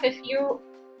If you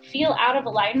feel out of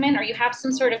alignment or you have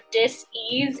some sort of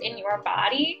dis-ease in your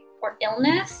body or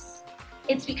illness,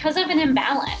 it's because of an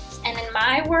imbalance. And in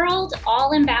my world,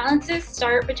 all imbalances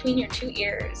start between your two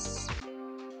ears.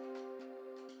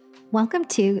 Welcome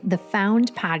to the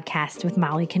Found Podcast with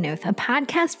Molly Knuth, a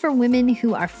podcast for women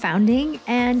who are founding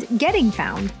and getting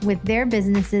found with their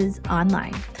businesses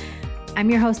online. I'm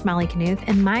your host, Molly Knuth,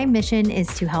 and my mission is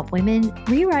to help women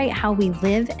rewrite how we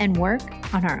live and work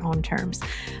on our own terms.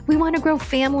 We want to grow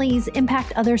families,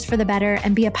 impact others for the better,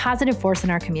 and be a positive force in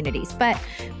our communities. But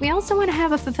we also want to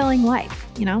have a fulfilling life,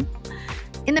 you know?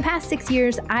 In the past 6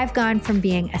 years, I've gone from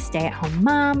being a stay-at-home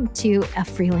mom to a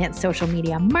freelance social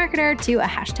media marketer to a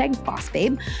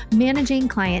 #bossbabe, managing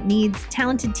client needs,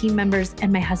 talented team members,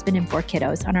 and my husband and 4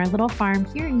 kiddos on our little farm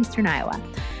here in Eastern Iowa.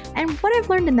 And what I've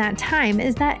learned in that time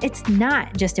is that it's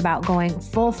not just about going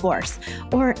full force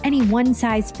or any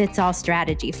one-size-fits-all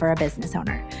strategy for a business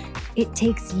owner. It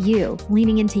takes you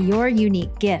leaning into your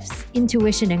unique gifts,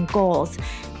 intuition, and goals,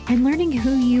 and learning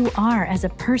who you are as a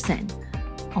person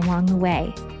along the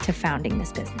way to founding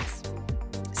this business.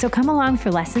 So come along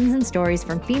for lessons and stories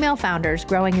from female founders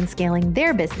growing and scaling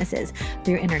their businesses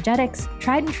through energetics,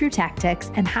 tried and true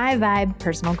tactics, and high-vibe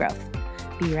personal growth.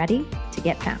 Be ready to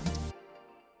get found.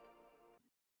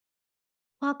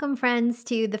 Welcome, friends,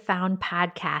 to the Found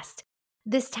Podcast.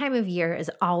 This time of year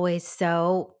is always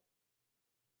so,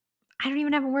 I don't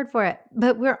even have a word for it,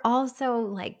 but we're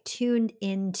also tuned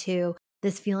into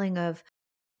this feeling of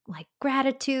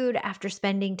gratitude after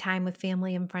spending time with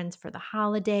family and friends for the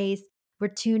holidays. We're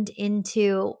tuned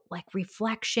into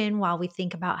reflection while we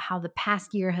think about how the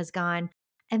past year has gone.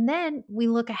 And then we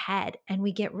look ahead and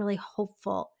we get really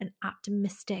hopeful and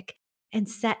optimistic and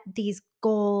set these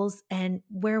goals and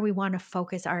where we want to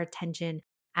focus our attention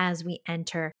as we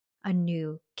enter a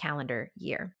new calendar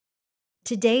year.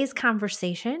 Today's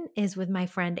conversation is with my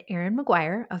friend Erin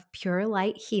McGuire of Pure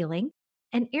Light Healing.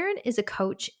 And Erin is a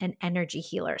coach and energy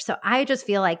healer. So I just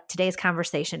feel like today's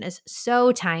conversation is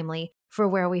so timely for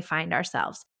where we find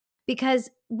ourselves. Because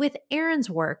with Erin's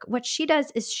work, what she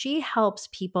does is she helps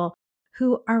people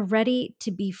who are ready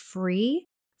to be free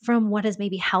from what has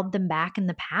maybe held them back in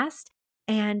the past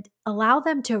and allow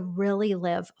them to really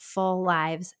live full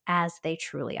lives as they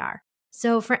truly are.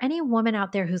 So for any woman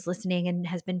out there who's listening and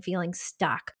has been feeling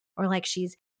stuck or like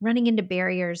she's running into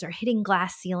barriers or hitting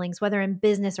glass ceilings, whether in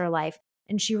business or life,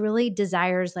 and she really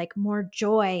desires more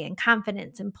joy and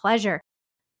confidence and pleasure,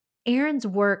 Erin's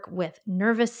work with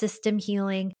nervous system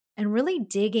healing and really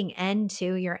digging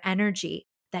into your energy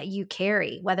that you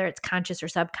carry, whether it's conscious or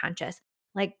subconscious.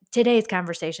 Today's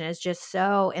conversation is just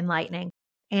so enlightening.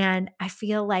 And I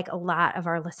feel like a lot of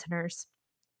our listeners,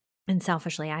 and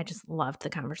selfishly, I just loved the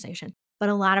conversation, but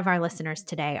a lot of our listeners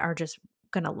today are just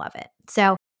going to love it.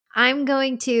 So I'm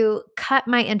going to cut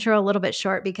my intro a little bit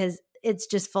short because it's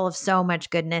just full of so much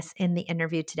goodness in the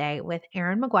interview today with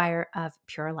Erin McGuire of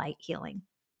Pure Light Healing.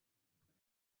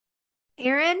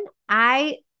 Erin,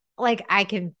 I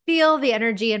can feel the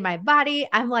energy in my body.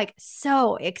 I'm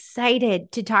so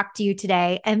excited to talk to you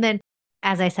today. And then,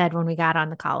 as I said when we got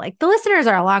on the call, the listeners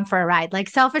are along for a ride.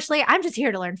 Selfishly, I'm just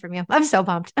here to learn from you. I'm so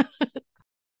pumped.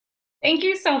 Thank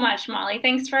you so much, Molly.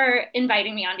 Thanks for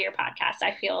inviting me onto your podcast.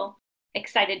 I feel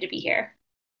excited to be here.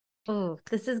 Oh,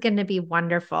 this is going to be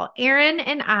wonderful. Erin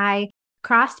and I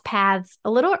crossed paths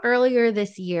a little earlier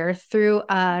this year through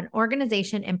an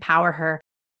organization, Empower Her.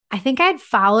 I think I'd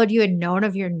followed you and known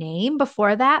of your name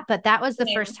before that, but that was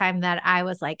the first time that I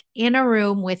was in a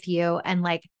room with you and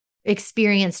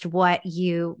experienced what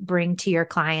you bring to your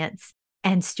clients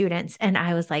and students. And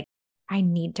I was I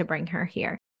need to bring her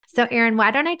here. So Erin,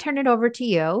 why don't I turn it over to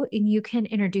you and you can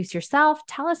introduce yourself.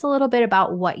 Tell us a little bit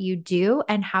about what you do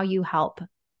and how you help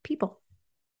people.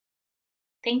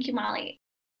 Thank you, Molly.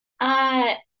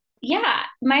 My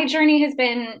journey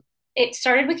it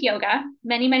started with yoga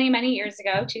many, many, many years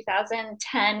ago.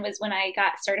 2010 was when I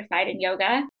got certified in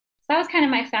yoga. So that was kind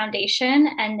of my foundation.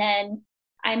 And then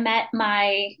I met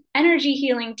my energy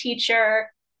healing teacher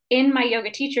in my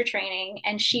yoga teacher training,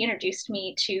 and she introduced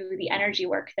me to the energy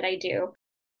work that I do.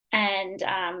 And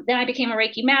then I became a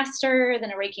Reiki master, then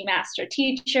a Reiki master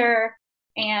teacher,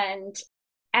 and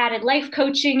added life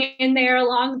coaching in there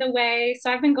along the way.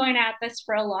 So I've been going at this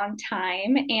for a long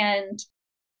time, and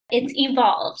it's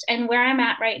evolved. And where I'm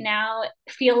at right now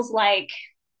feels like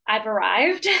I've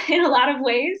arrived in a lot of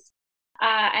ways.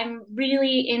 I'm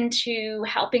really into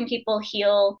helping people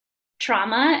heal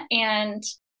trauma. And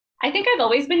I think I've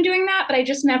always been doing that, but I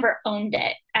just never owned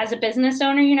it. As a business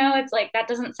owner, it's that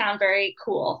doesn't sound very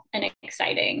cool and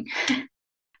exciting,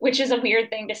 which is a weird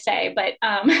thing to say, but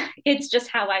it's just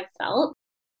how I've felt.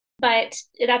 But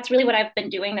that's really what I've been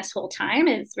doing this whole time,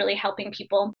 is really helping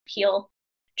people heal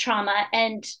trauma.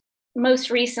 And most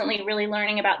recently, really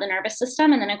learning about the nervous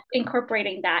system and then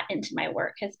incorporating that into my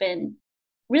work has been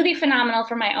really phenomenal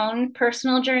for my own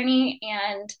personal journey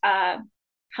and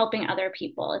helping other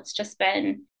people. It's just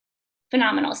been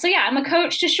phenomenal. So yeah, I'm a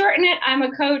coach. To shorten it, I'm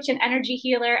a coach, an energy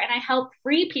healer, and I help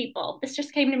free people. This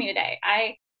just came to me today.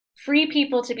 I free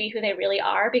people to be who they really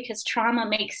are, because trauma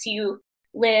makes you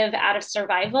live out of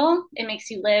survival. It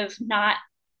makes you live not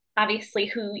obviously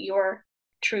who your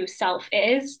true self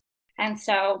is. And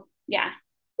so, yeah,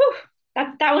 whew,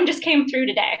 that one just came through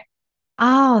today.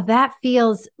 Oh, that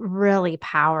feels really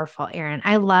powerful, Erin.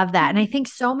 I love that. And I think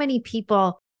so many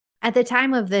people at the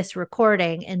time of this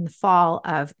recording in the fall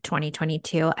of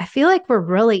 2022, I feel like we're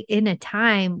really in a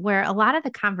time where a lot of the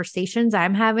conversations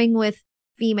I'm having with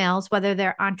females, whether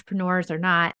they're entrepreneurs or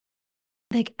not,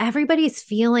 like everybody's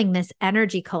feeling this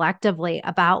energy collectively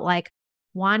about like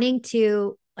wanting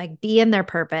to like be in their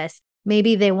purpose.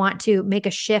 Maybe they want to make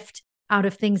a shift out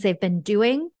of things they've been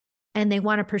doing and they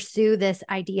want to pursue this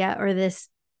idea or this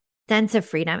sense of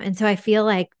freedom. And so I feel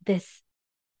like this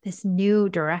new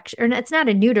direction, or it's not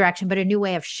a new direction, but a new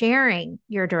way of sharing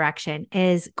your direction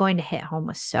is going to hit home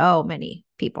with so many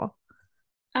people.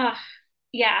 Oh,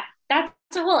 yeah, that's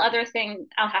a whole other thing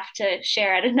I'll have to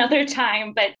share at another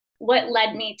time. But what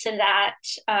led me to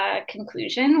that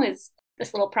conclusion was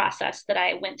this little process that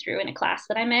I went through in a class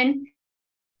that I'm in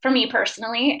for me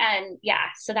personally. And yeah,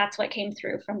 so that's what came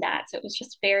through from that. So it was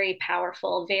just very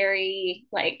powerful, very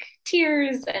like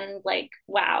tears and like,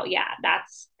 wow, yeah,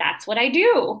 that's what I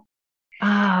do.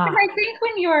 Because Ah, I think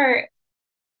when you're,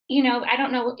 I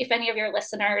don't know if any of your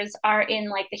listeners are in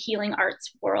like the healing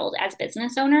arts world as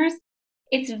business owners.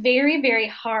 It's very, very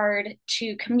hard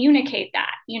to communicate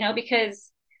that,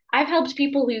 because I've helped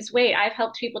people lose weight. I've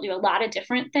helped people do a lot of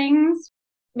different things,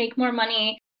 make more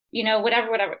money,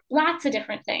 whatever, lots of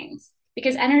different things.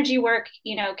 Because energy work,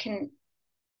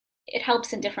 it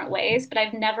helps in different ways, but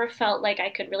I've never felt like I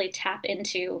could really tap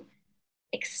into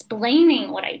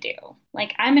explaining what I do.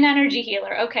 Like, I'm an energy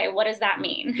healer. Okay, what does that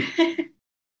mean?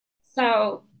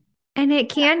 So, and it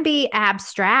can be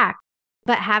abstract,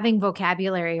 but having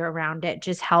vocabulary around it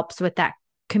just helps with that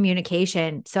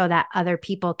communication so that other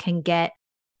people can get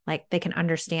like they can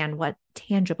understand what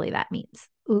tangibly that means.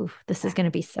 Ooh, this is going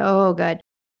to be so good.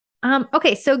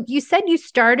 Okay, so you said you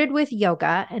started with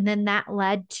yoga and then that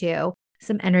led to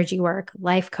some energy work,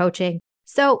 life coaching.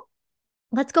 So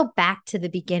let's go back to the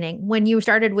beginning when you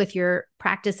started with your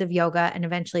practice of yoga and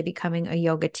eventually becoming a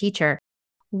yoga teacher.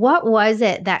 What was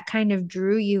it that kind of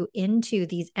drew you into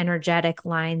these energetic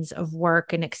lines of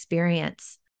work and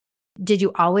experience? Did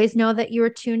you always know that you were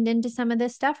tuned into some of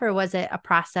this stuff, or was it a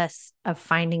process of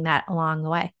finding that along the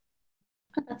way?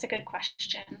 that's a good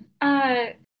question.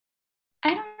 I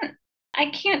don't,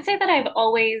 I can't say that I've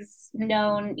always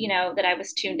known, that I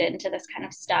was tuned into this kind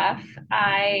of stuff.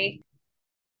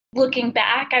 Looking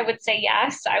back, I would say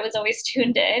yes, I was always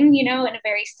tuned in, and a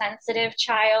very sensitive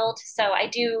child. So I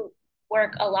do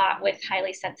work a lot with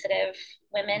highly sensitive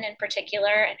women in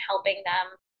particular and helping them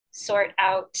sort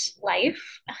out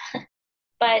life.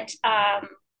 But I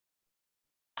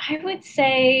would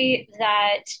say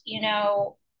that,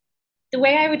 the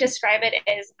way I would describe it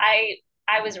is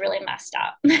I was really messed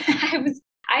up.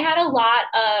 I had a lot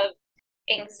of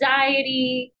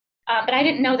anxiety, but I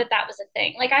didn't know that that was a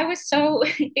thing. Like I was so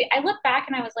I look back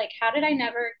and I was like, how did I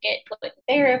never get put in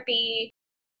therapy?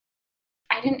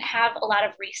 I didn't have a lot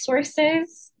of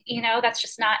resources. That's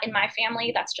just not in my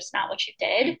family. That's just not what you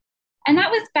did. And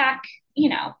that was back,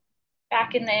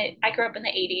 back in I grew up in the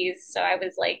 80s. So I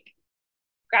was like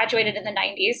graduated in the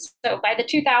 90s. So by the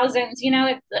 2000s,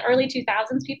 the early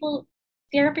 2000s,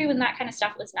 therapy and that kind of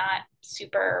stuff was not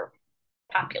super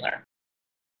popular.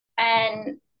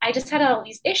 And I just had all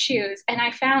these issues. And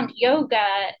I found yoga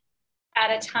at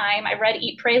a time. I read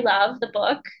Eat, Pray, Love, the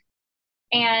book,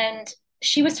 and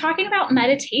she was talking about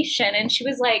meditation. And she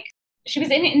was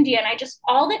in India. And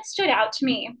all that stood out to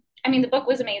me, I mean, the book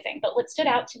was amazing, but what stood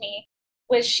out to me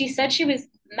was she said she was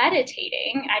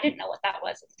meditating. I didn't know what that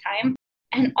was at the time.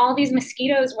 And all these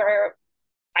mosquitoes were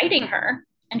biting her.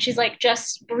 And she's like,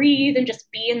 just breathe and just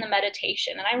be in the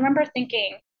meditation. And I remember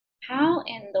thinking, how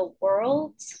in the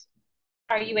world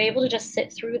are you able to just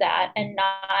sit through that and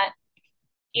not,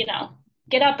 you know,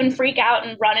 get up and freak out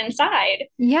and run inside?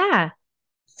 Yeah.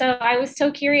 So I was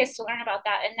so curious to learn about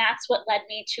that. And that's what led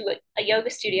me to a yoga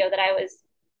studio that I was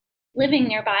living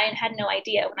nearby and had no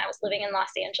idea when I was living in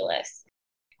Los Angeles.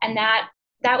 And that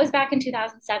was back in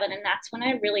 2007. And that's when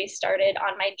I really started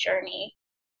on my journey.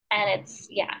 And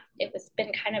it was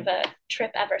been kind of a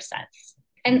trip ever since.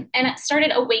 and it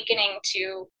started awakening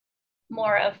to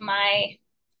more of my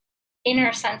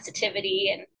inner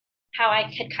sensitivity and how I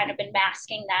had kind of been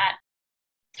masking that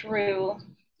through,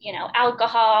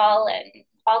 alcohol and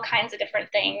all kinds of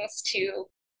different things to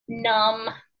numb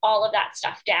all of that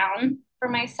stuff down for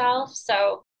myself.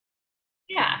 So,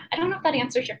 yeah, I don't know if that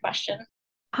answers your question.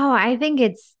 Oh, I think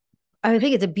it's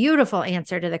a beautiful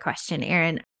answer to the question,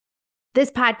 Erin.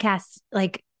 This podcast,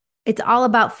 like, it's all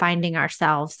about finding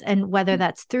ourselves, and whether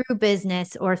that's through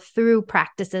business or through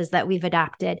practices that we've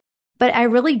adopted. But I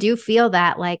really do feel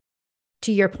that, like,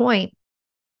 to your point,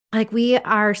 like, we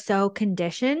are so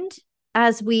conditioned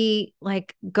as we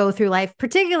like go through life,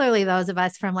 particularly those of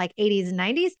us from like 80s and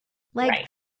 90s. Like, Right.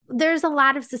 there's a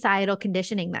lot of societal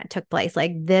conditioning that took place.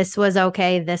 Like, this was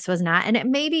okay, this was not. And it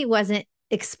maybe wasn't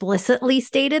explicitly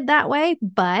stated that way,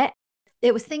 but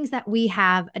it was things that we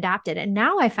have adopted. And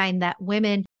now I find that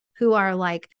women who are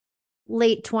like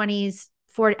late 20s,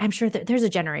 40, I'm sure that there's a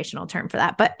generational term for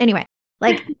that. But anyway,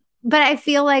 like, but I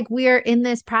feel like we're in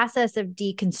this process of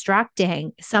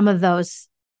deconstructing some of those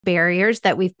barriers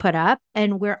that we've put up.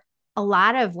 And a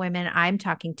lot of women I'm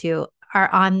talking to are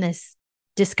on this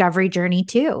discovery journey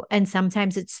too. And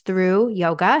sometimes it's through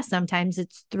yoga, sometimes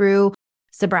it's through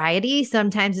sobriety,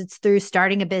 sometimes it's through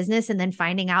starting a business and then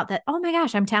finding out that, oh my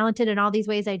gosh, I'm talented in all these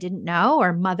ways I didn't know,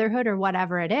 or motherhood, or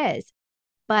whatever it is.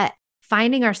 But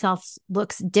finding ourselves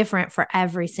looks different for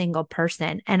every single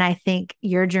person. And I think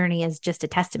your journey is just a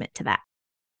testament to that.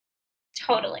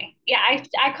 Totally. Yeah,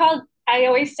 I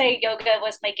always say yoga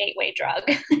was my gateway drug.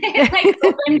 It like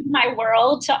opened my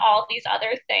world to all these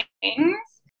other things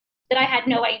that I had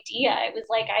no idea. It was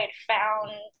like I had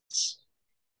found,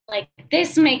 like,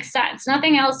 this makes sense.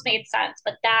 Nothing else made sense,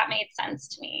 but that made sense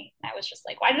to me. I was just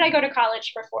like, why did I go to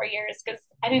college for 4 years? Because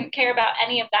I didn't care about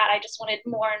any of that. I just wanted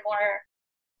more and more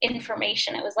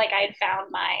information. It was like I had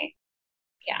found my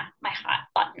hot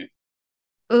button.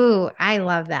 Ooh, I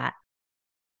love that.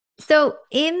 So,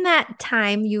 in that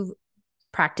time, you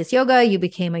practiced yoga, you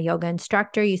became a yoga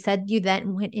instructor. You said you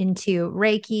then went into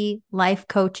Reiki, life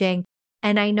coaching.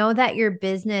 And I know that your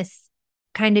business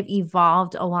kind of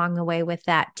evolved along the way with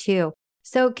that too.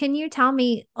 So, can you tell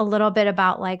me a little bit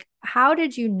about, like, how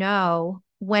did you know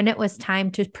when it was time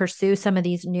to pursue some of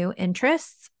these new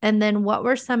interests? And then what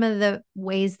were some of the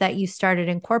ways that you started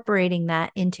incorporating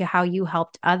that into how you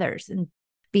helped others, and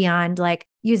beyond like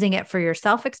using it for your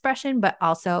self expression, but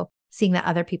also seeing that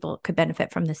other people could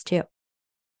benefit from this too?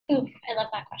 Ooh, I love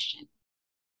that question.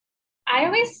 I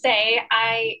always say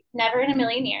I never in a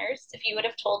million years, if you would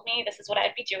have told me this is what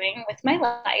I'd be doing with my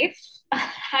life,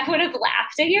 I would have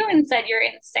laughed at you and said you're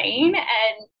insane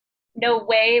and no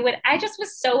way would I just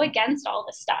was so against all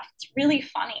this stuff. It's really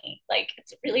funny. Like,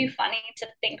 it's really funny to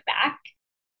think back.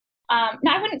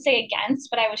 No, I wouldn't say against,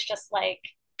 but I was just like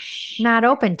Not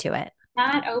open to it.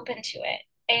 not open to it.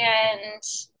 And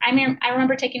I mean, I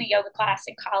remember taking a yoga class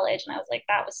in college and I was like,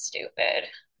 that was stupid.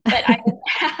 But I didn't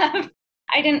have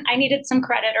I needed some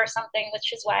credit or something,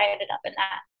 which is why I ended up in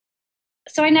that.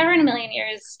 So I never in a million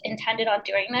years intended on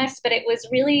doing this, but it was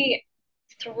really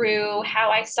through how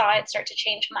I saw it start to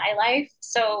change my life.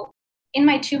 So in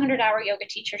my 200-hour yoga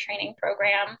teacher training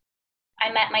program,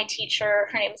 I met my teacher.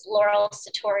 Her name is Laurel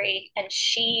Satori, and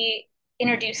she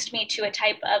introduced me to a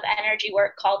type of energy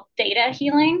work called theta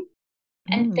healing.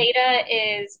 And Mm. theta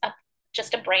is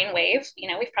just a brain wave.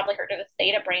 We've probably heard of a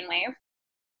theta brainwave.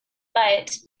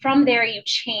 But from there, you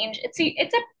change. It's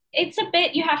a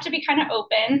bit. You have to be kind of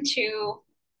open to.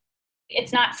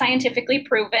 It's not scientifically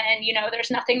proven.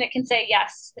 There's nothing that can say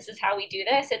yes. This is how we do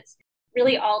this. It's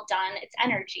really all done. It's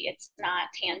energy. It's not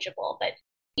tangible, but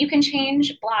you can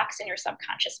change blocks in your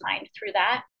subconscious mind through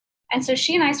that. And so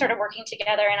she and I started working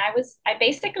together, and I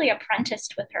basically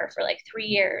apprenticed with her for like 3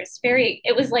 years.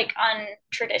 It was like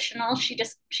untraditional. She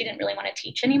didn't really want to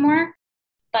teach anymore,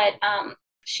 but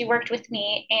she worked with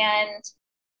me, and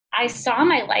I saw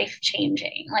my life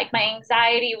changing. Like, my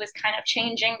anxiety was kind of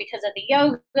changing because of the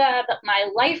yoga, but my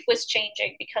life was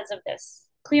changing because of this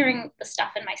clearing the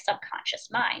stuff in my subconscious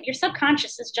mind. Your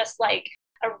subconscious is just like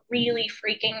a really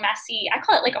freaking messy, I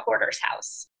call it like a hoarder's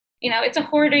house. It's a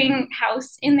hoarding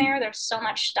house in there. There's so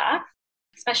much stuff,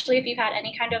 especially if you've had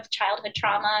any kind of childhood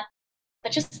trauma,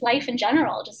 but just life in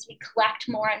general. Just we collect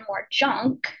more and more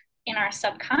junk in our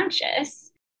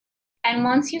subconscious. And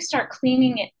once you start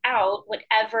cleaning it out,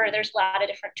 there's a lot of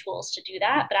different tools to do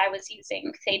that, but I was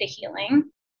using theta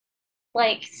healing.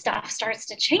 Like, stuff starts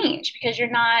to change because you're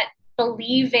not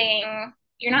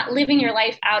living your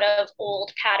life out of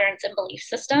old patterns and belief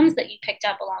systems that you picked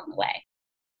up along the way.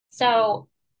 So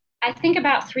I think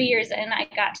about 3 years in, I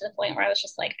got to the point where I was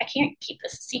just like, I can't keep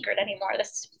this a secret anymore.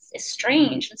 This is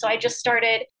strange. And so I just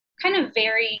started kind of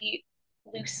very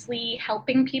loosely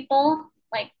helping people.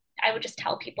 Like I would just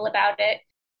tell people about it.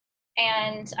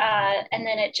 And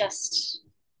then it just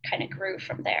kind of grew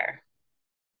from there.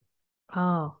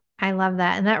 Oh, I love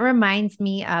that. And that reminds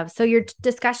me of so your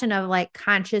discussion of like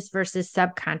conscious versus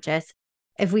subconscious.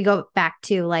 If we go back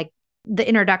to like the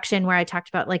introduction where I talked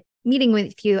about like meeting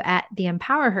with you at the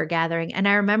Empower Her gathering. And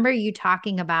I remember you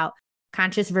talking about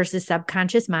conscious versus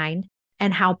subconscious mind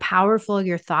and how powerful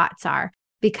your thoughts are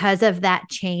because of that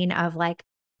chain of like,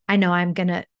 I know I'm going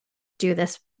to do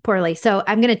this poorly. So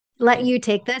I'm going to let you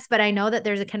take this, but I know that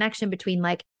there's a connection between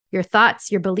like your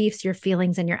thoughts, your beliefs, your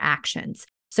feelings, and your actions.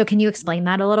 So can you explain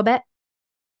that a little bit?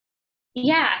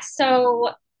 Yeah.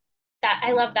 So that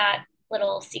I love that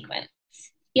little sequence.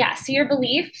 Yeah. So your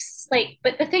beliefs, like,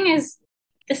 but the thing is,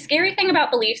 the scary thing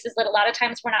about beliefs is that a lot of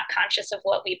times we're not conscious of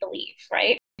what we believe,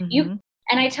 right? You Mm-hmm.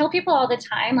 and I tell people all the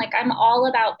time, like I'm all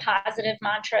about positive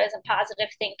mantras and positive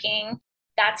thinking.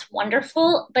 That's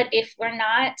wonderful. But if we're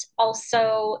not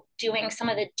also doing some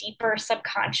of the deeper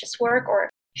subconscious work or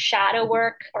shadow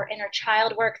work or inner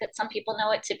child work that some people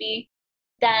know it to be,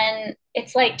 then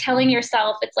it's like telling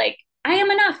yourself, it's like, I am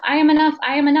enough, I am enough,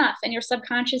 I am enough. And your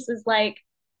subconscious is like,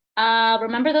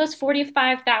 remember those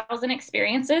 45,000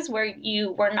 experiences where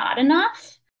you were not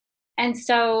enough? And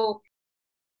so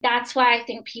that's why I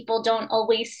think people don't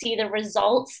always see the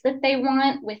results that they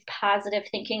want with positive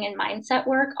thinking and mindset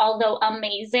work, although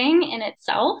amazing in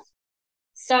itself.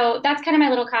 So that's kind of my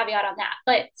little caveat on that.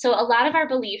 But so a lot of our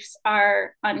beliefs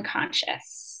are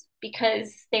unconscious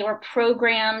because they were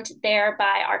programmed there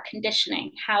by our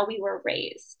conditioning, how we were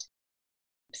raised.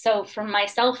 So for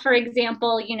myself, for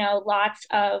example, lots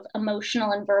of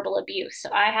emotional and verbal abuse.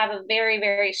 So I have a very,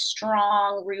 very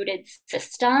strong rooted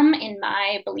system in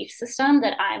my belief system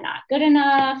that I'm not good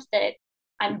enough, that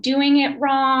I'm doing it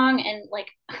wrong. And like,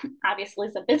 obviously,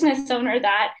 as a business owner,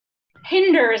 that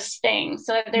hinders things.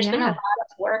 So there's been a lot Yeah.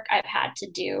 of work I've had to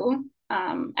do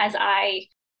as I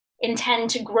intend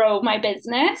to grow my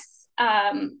business.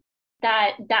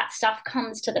 That stuff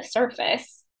comes to the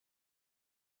surface.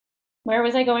 Where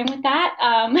was I going with that?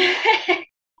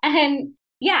 And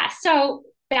yeah, so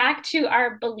back to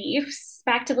our beliefs,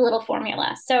 back to the little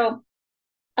formula. So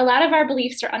a lot of our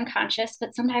beliefs are unconscious,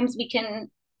 but sometimes we can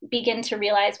begin to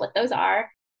realize what those are.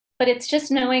 But it's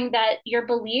just knowing that your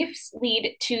beliefs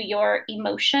lead to your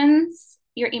emotions,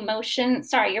 your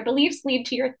beliefs lead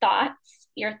to your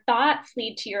thoughts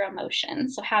lead to your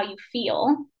emotions, so how you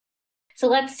feel. So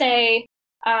let's say,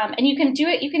 and you can do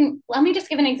it, let me just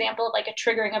give an example of like a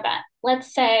triggering event.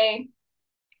 Let's say,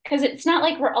 because it's not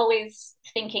like we're always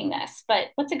thinking this, but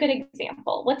what's a good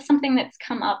example? What's something that's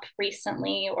come up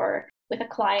recently or with a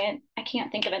client? I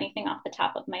can't think of anything off the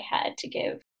top of my head to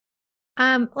give.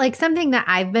 Like something that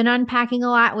I've been unpacking a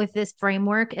lot with this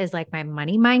framework is like my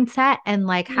money mindset and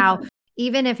like how Mm-hmm.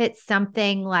 even if it's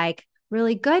something like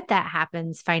really good that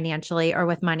happens financially or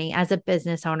with money as a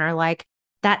business owner, like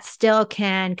that still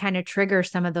can kind of trigger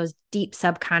some of those deep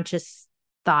subconscious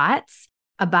thoughts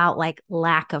about like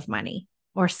lack of money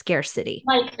or scarcity.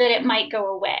 Like that it might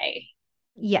go away.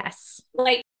 Yes.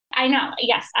 Like, I know,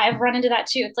 yes, I've run into that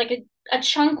too. It's like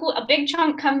a big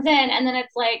chunk comes in, and then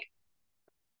it's like,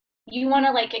 you want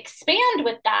to like expand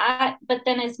with that, but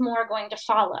then is more going to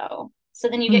follow. So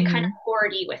then you get kind Mm-hmm.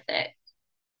 of hoardy with it.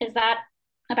 Is that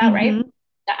about right? Mm-hmm.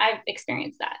 I've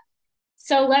experienced that.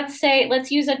 So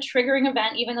let's use a triggering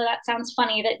event, even though that sounds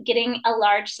funny, that getting a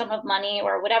large sum of money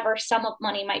or whatever sum of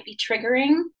money might be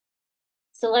triggering.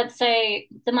 So let's say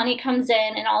the money comes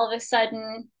in and all of a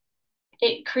sudden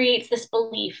it creates this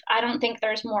belief. I don't think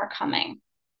there's more coming.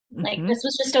 Like Mm-hmm. this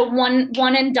was just a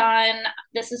one and done.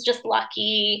 This is just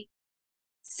lucky.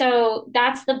 So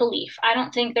that's the belief. I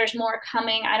don't think there's more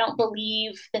coming. I don't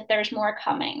believe that there's more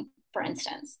coming, for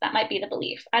instance. That might be the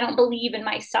belief. I don't believe in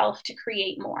myself to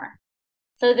create more.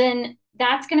 So then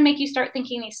that's going to make you start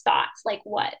thinking these thoughts like,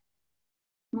 what?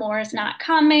 More is not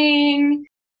coming.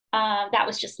 That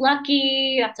was just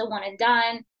lucky. That's a one and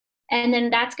done. And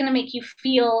then that's going to make you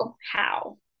feel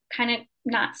how? Kind of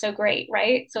not so great,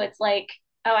 right? So it's like,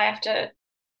 oh, I have to,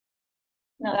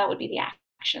 no, that would be the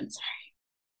action. Sorry.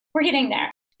 We're getting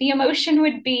there. The emotion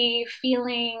would be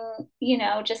feeling,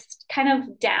 just kind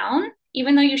of down.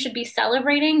 Even though you should be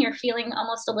celebrating, you're feeling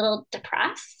almost a little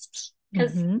depressed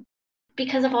Mm-hmm.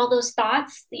 because of all those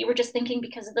thoughts that you were just thinking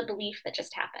because of the belief that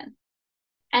just happened.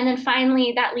 And then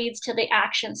finally, that leads to the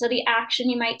action. So the action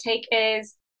you might take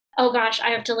is, oh gosh, I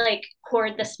have to like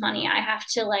hoard this money. I have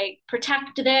to like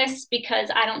protect this because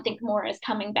I don't think more is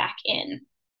coming back in.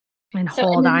 And So,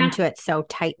 and hold then on that, to it so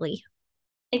tightly.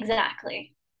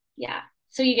 exactly. Yeah.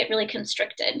 So you get really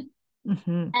constricted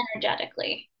Hmm.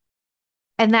 energetically.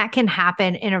 And that can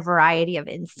happen in a variety of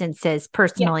instances, Yeah.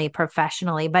 personally,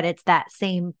 professionally, but it's that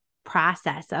same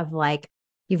process of like,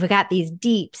 you've got these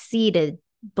deep seated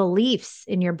beliefs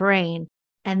in your brain,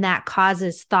 and that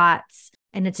causes thoughts,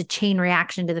 and it's a chain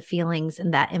reaction to the feelings,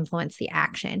 and that influence the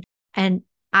action. And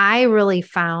I really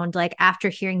found like after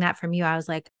hearing that from you, I was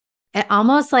like, it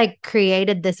almost like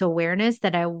created this awareness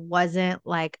that I wasn't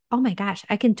like, oh my gosh,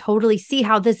 I can totally see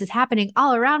how this is happening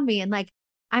all around me. And like,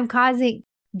 I'm causing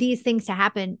these things to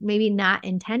happen, maybe not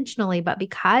intentionally, but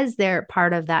because they're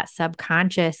part of that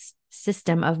subconscious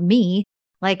system of me,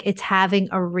 like it's having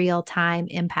a real time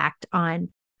impact on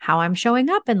how I'm showing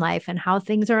up in life and how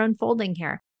things are unfolding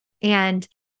here. And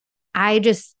I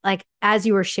just like, as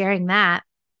you were sharing that,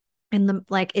 and the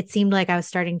like, it seemed like I was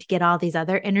starting to get all these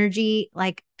other energy,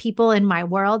 like people in my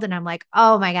world. And I'm like,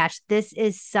 oh my gosh, this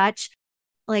is such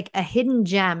like a hidden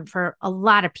gem for a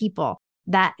lot of people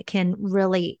that can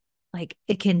really like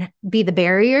it can be the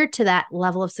barrier to that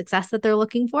level of success that they're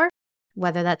looking for,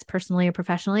 whether that's personally or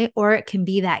professionally, or it can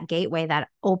be that gateway that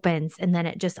opens and then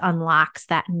it just unlocks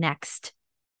that next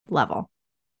level.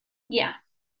 Yeah.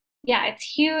 Yeah. It's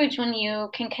huge when you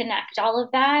can connect all of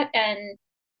that and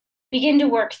begin to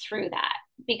work through that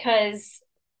because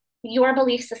your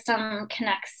belief system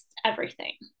connects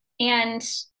everything. And,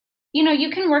 you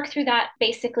can work through that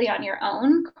basically on your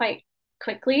own quite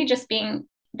quickly. Just being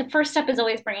the first step is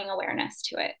always bringing awareness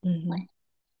to it. Mm-hmm. Like,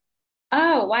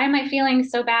 oh, why am I feeling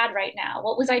so bad right now?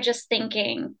 What was I just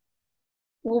thinking?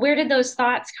 Well, where did those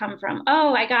thoughts come from?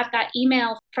 Oh, I got that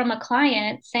email from a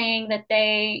client saying that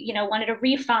they, wanted a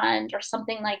refund or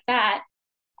something like that.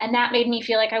 And that made me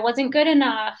feel like I wasn't good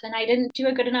enough and I didn't do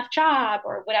a good enough job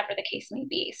or whatever the case may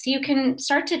be. So you can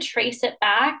start to trace it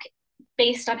back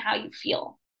based on how you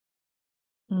feel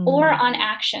or Mm. on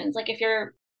actions. Like if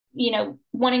you're,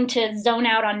 wanting to zone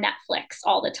out on Netflix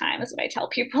all the time is what I tell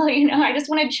people, I just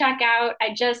want to check out.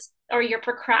 Or you're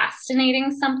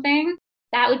procrastinating something,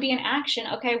 that would be an action.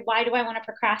 Okay, why do I want to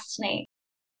procrastinate?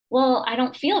 Well, I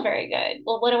don't feel very good.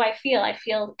 Well, what do I feel? I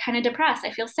feel kind of depressed.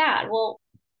 I feel sad. Well,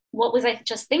 what was I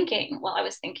just thinking? Well, I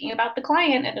was thinking about the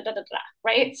client, and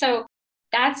right? So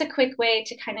that's a quick way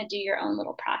to kind of do your own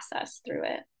little process through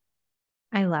it.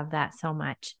 I love that so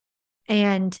much.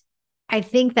 And I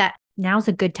think that now's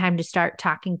a good time to start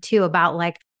talking too about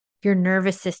like your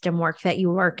nervous system work that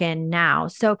you work in now.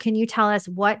 So can you tell us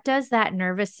what does that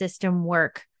nervous system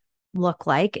work look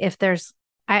like? If there's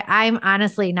I'm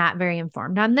honestly not very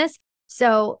informed on this.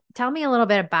 So tell me a little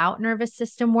bit about nervous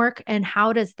system work and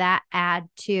how does that add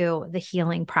to the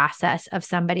healing process of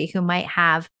somebody who might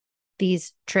have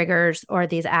these triggers or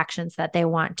these actions that they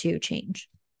want to change?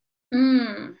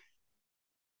 Mm,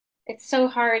 it's so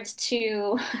hard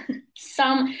to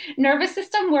some nervous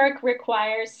system work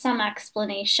requires some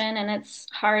explanation, and it's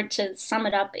hard to sum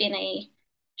it up in a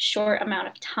short amount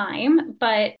of time.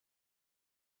 But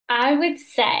I would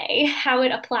say how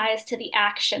it applies to the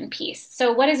action piece.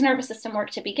 So, what is nervous system work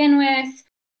to begin with?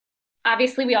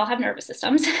 Obviously we all have nervous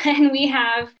systems and we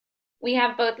have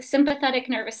both a sympathetic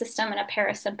nervous system and a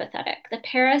parasympathetic. The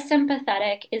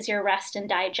parasympathetic is your rest and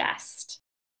digest.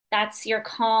 That's your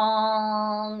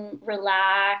calm,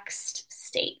 relaxed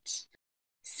state.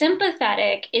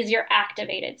 Sympathetic is your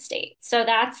activated state. So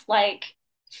that's like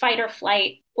fight or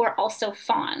flight or also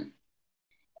fawn.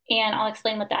 And I'll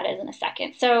explain what that is in a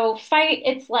second. So fight,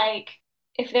 it's like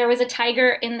if there was a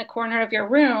tiger in the corner of your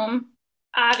room,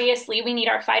 obviously we need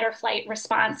our fight or flight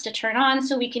response to turn on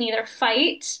so we can either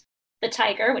fight the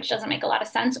tiger, which doesn't make a lot of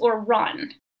sense, or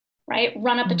run, right?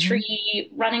 Run up a Mm-hmm. tree,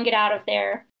 run and get out of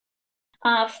there.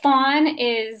 Fawn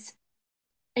is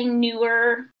a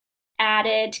newer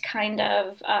added kind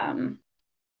of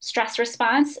stress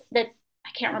response that I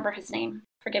can't remember his name,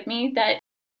 forgive me, that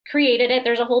created it.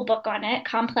 There's a whole book on it,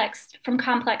 complex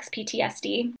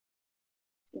PTSD,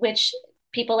 which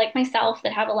people like myself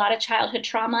that have a lot of childhood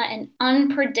trauma and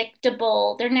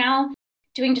unpredictable, they're now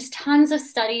doing just tons of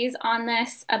studies on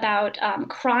this about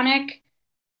chronic,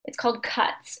 it's called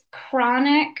CUTS,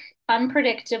 chronic,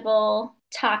 unpredictable,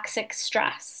 toxic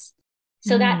stress.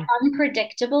 So that Mm.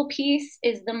 unpredictable piece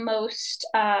is the most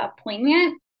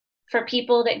poignant for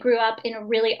people that grew up in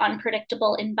really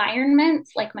unpredictable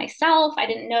environments like myself. I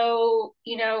didn't know,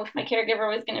 if my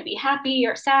caregiver was going to be happy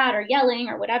or sad or yelling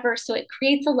or whatever. So it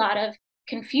creates a lot of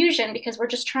confusion because we're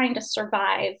just trying to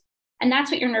survive. And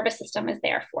that's what your nervous system is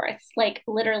there for. It's like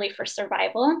literally for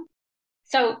survival.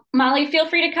 So, Molly, feel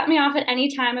free to cut me off at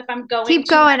any time if I'm going Keep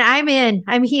too going. I'm in.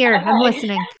 I'm here. I'm much. Okay.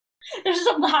 listening. There's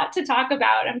a lot to talk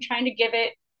about. I'm trying to give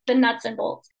it the nuts and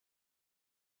bolts.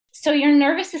 So your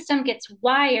nervous system gets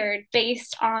wired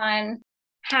based on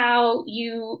how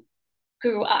you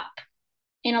grew up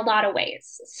in a lot of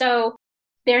ways. So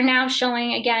they're now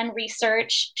showing, again,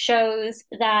 research shows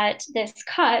that this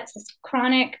cuts, this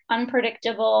chronic,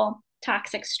 unpredictable,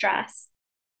 toxic stress,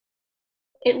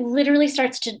 it literally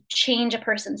starts to change a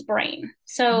person's brain.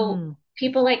 So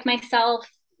people like myself,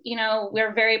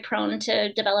 we're very prone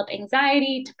to develop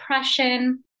anxiety,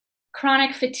 depression,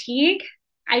 chronic fatigue.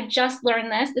 I just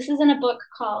learned this. This is in a book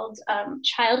called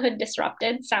Childhood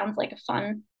Disrupted. Sounds like a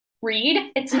fun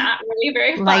read. It's not really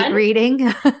very fun. Light reading.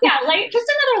 Yeah,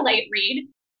 just another light read.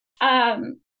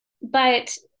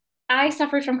 But I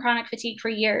suffered from chronic fatigue for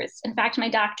years. In fact, my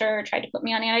doctor tried to put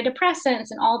me on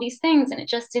antidepressants and all these things, and it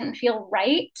just didn't feel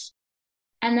right.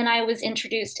 And then I was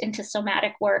introduced into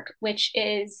somatic work, which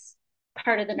is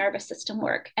part of the nervous system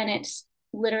work. And it's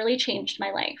literally changed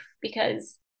my life,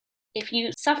 because if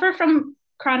you suffer from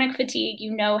chronic fatigue,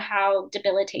 you know how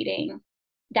debilitating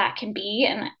that can be.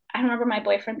 And I remember my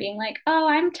boyfriend being like, "Oh,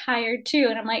 I'm tired too."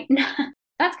 And I'm like, "No,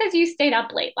 that's because you stayed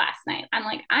up late last night." I'm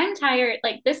like, "I'm tired.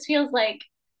 Like, this feels like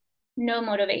no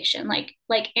motivation. Like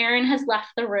Aaron has left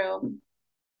the room.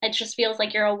 It just feels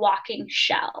like you're a walking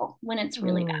shell when it's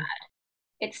really bad.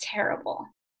 It's terrible."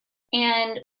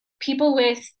 And people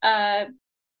with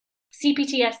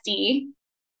CPTSD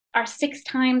are 6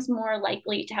 times more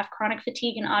likely to have chronic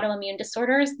fatigue and autoimmune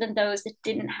disorders than those that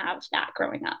didn't have that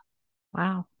growing up.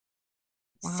 Wow.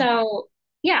 So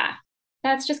yeah,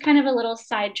 that's just kind of a little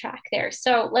sidetrack there.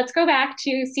 So let's go back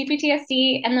to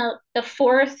CPTSD and the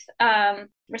fourth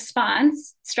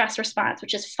response, stress response,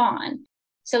 which is fawn.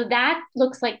 So that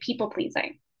looks like people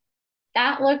pleasing.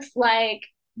 That looks like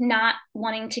not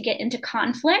wanting to get into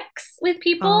conflicts with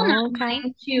people, not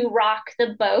wanting to rock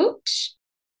the boat,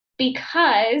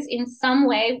 because in some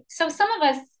way, so some of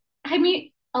us, I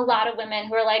meet a lot of women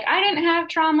who are like, "I didn't have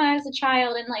trauma as a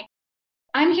child." And like,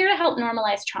 I'm here to help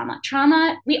normalize trauma.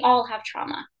 Trauma, we all have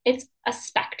trauma. It's a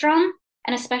spectrum.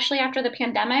 And especially after the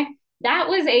pandemic, that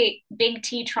was a big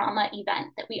T trauma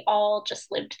event that we all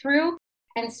just lived through.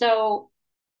 And so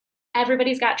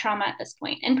everybody's got trauma at this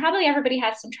point. And probably everybody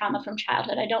has some trauma from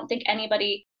childhood. I don't think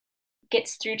anybody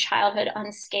gets through childhood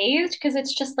unscathed, because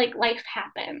it's just like life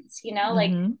happens,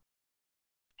 like,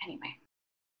 anyway.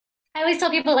 I always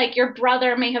tell people, like, your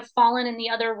brother may have fallen in the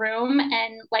other room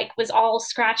and like was all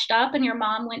scratched up, and your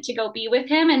mom went to go be with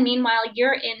him. And meanwhile,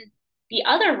 you're in the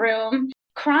other room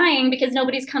crying because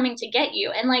nobody's coming to get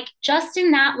you. And like, just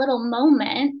in that little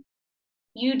moment,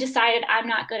 you decided, "I'm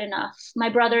not good enough. My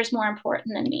brother's more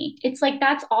important than me." It's like,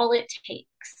 that's all it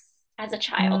takes as a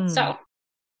child. So,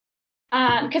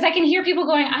 because I can hear people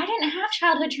going, "I didn't have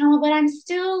childhood trauma, but I'm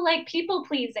still like people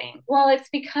pleasing." Well, it's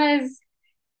because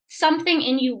something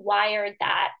in you wired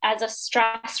that as a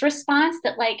stress response,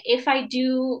 that like, if I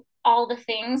do all the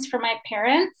things for my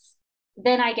parents,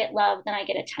 then I get love, then I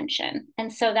get attention.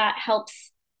 And so that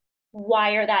helps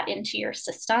wire that into your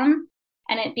system,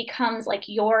 and it becomes like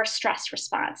your stress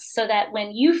response, so that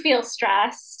when you feel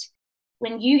stressed,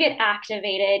 when you get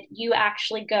activated, you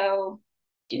actually go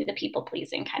do the people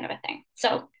pleasing kind of a thing.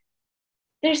 So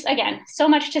there's, again, so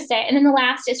much to say. And then the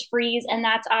last is freeze. And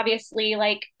that's obviously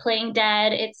like playing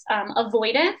dead. It's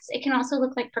avoidance. It can also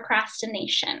look like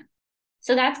procrastination.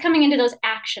 So that's coming into those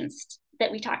actions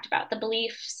that we talked about, the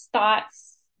beliefs,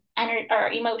 thoughts,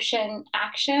 or emotion,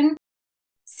 action.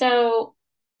 So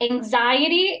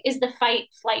anxiety is the fight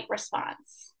flight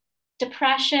response.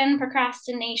 Depression,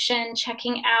 procrastination,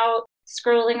 checking out,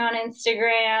 scrolling on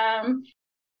Instagram,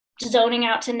 zoning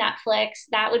out to Netflix,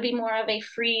 that would be more of a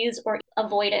freeze or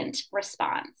avoidant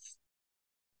response.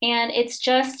 And it's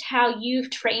just how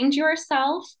you've trained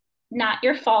yourself. Not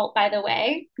your fault, by the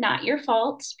way, not your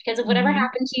fault, because of whatever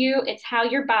happened to you. It's how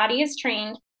your body is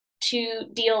trained to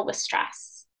deal with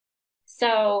stress.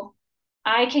 So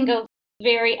I can go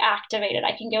very activated.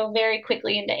 I can go very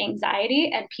quickly into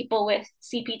anxiety, and people with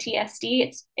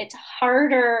CPTSD, it's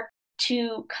harder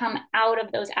to come out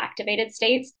of those activated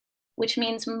states, which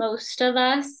means most of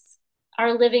us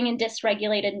are living in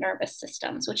dysregulated nervous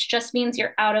systems, which just means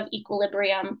you're out of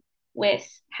equilibrium with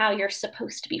how you're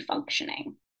supposed to be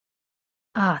functioning.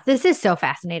 This is so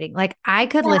fascinating. Like, I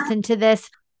could listen to this.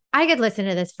 I could listen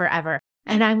to this forever.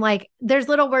 And I'm like, there's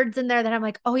little words in there that I'm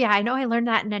like, oh yeah, I know I learned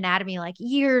that in anatomy like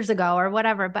years ago or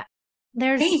whatever. But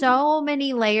there's so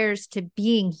many layers to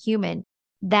being human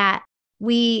that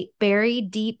we bury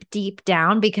deep, deep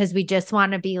down because we just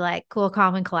want to be like cool,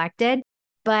 calm, and collected.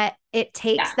 But it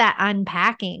takes that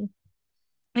unpacking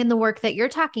and the work that you're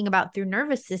talking about through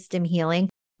nervous system healing,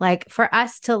 like for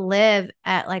us to live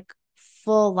at like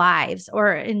full lives,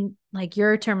 or in like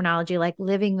your terminology, like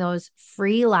living those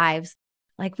free lives.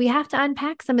 like we have to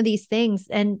unpack some of these things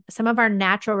and some of our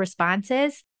natural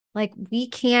responses. Like we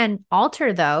can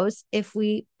alter those if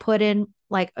we put in,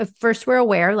 like, first we're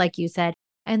aware, like you said,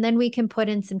 and then we can put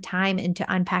in some time into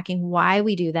unpacking why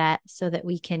we do that so that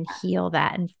we can heal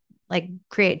that and like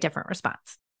create different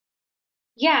response.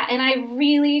 Yeah, and I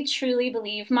really truly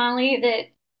believe, Molly, that,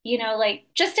 like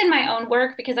just in my own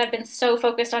work, because I've been so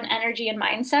focused on energy and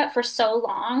mindset for so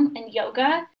long and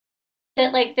yoga,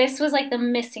 that like this was like the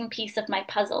missing piece of my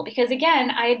puzzle. Because again,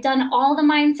 I had done all the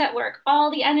mindset work, all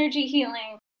the energy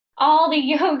healing, all the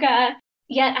yoga,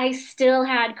 yet I still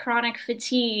had chronic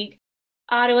fatigue,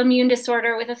 autoimmune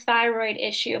disorder with a thyroid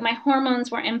issue. My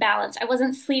hormones were imbalanced. I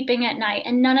wasn't sleeping at night,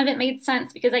 and none of it made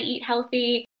sense because I eat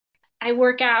healthy, I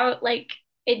work out, like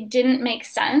it didn't make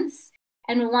sense.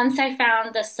 And once I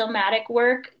found the somatic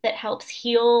work that helps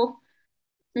heal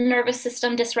nervous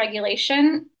system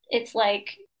dysregulation, it's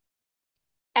like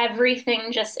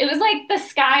everything just, it was like the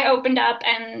sky opened up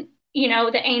and,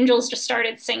 the angels just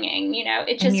started singing, it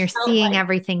And just you're felt seeing like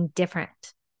everything different.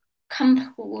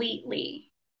 completely.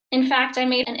 In fact, I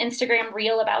made an Instagram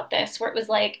reel about this where it was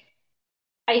like,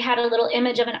 I had a little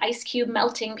image of an ice cube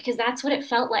melting because that's what it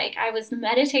felt like. I was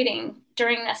meditating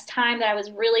during this time that I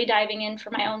was really diving in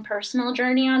for my own personal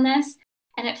journey on this.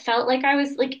 And it felt like I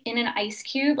was like in an ice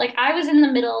cube. Like I was in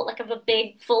the middle like of a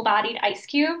big full-bodied ice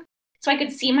cube. So I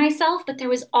could see myself, but there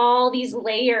was all these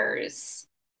layers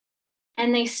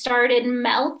and they started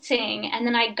melting. And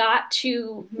then I got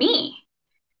to me.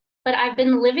 But I've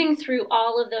been living through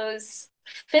all of those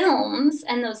films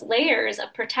and those layers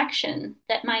of protection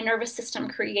that my nervous system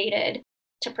created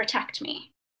to protect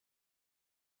me.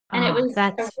 And it Oh, was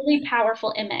a really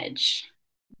powerful image.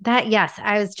 yes,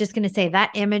 I was just going to say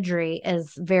that imagery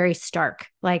is very stark.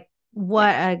 Like, Yeah.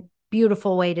 what a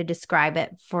beautiful way to describe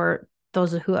it for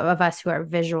those of us who are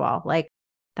visual. Like,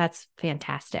 that's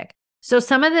fantastic. So,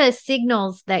 some of the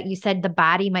signals that you said the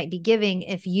body might be giving,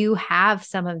 if you have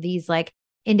some of these like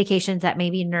indications that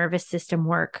maybe nervous system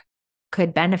work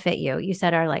could benefit you, you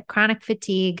said are like chronic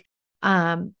fatigue,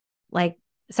 like,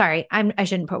 sorry, I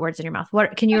shouldn't put words in your mouth.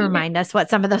 What can you remind us what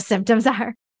some of those symptoms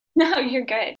are? No, you're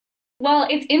good. Well,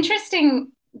 it's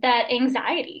interesting that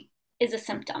anxiety is a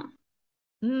symptom.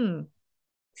 Mm.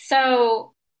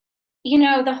 So,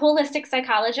 the holistic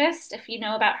psychologist, if you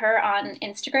know about her on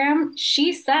Instagram,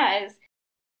 she says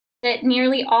that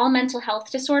nearly all mental health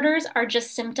disorders are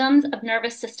just symptoms of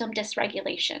nervous system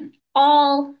dysregulation.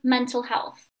 All mental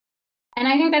health. And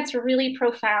I think that's really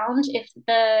profound if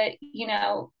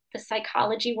the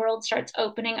psychology world starts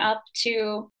opening up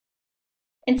to,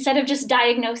 instead of just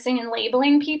diagnosing and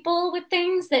labeling people with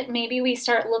things, that maybe we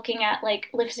start looking at like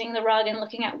lifting the rug and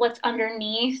looking at what's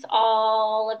underneath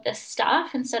all of this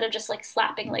stuff instead of just like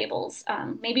slapping labels.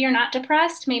 Maybe you're not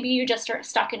depressed, maybe you just are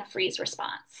stuck in a freeze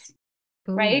response,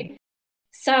 Ooh. right?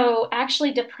 So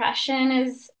actually depression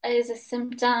is a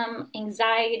symptom,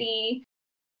 anxiety.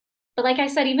 But like I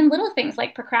said, even little things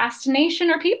like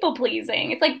procrastination or people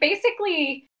pleasing, it's like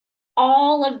basically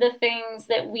all of the things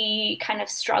that we kind of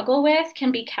struggle with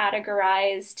can be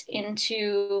categorized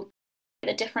into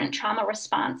the different trauma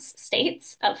response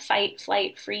states of fight,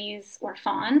 flight, freeze, or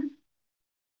fawn.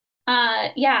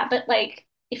 Yeah, but like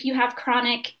if you have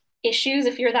chronic issues,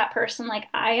 if you're that person like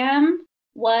I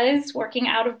was working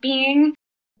out of being,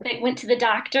 that went to the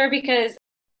doctor because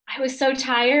I was so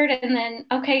tired, and then,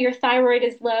 okay, your thyroid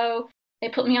is low. They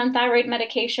put me on thyroid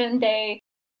medication. They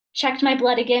checked my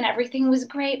blood again. Everything was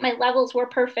great. My levels were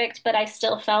perfect, but I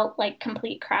still felt like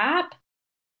complete crap.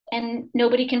 And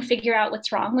nobody can figure out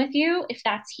what's wrong with you. If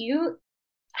that's you,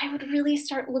 I would really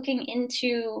start looking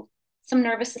into some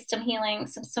nervous system healing,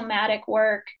 some somatic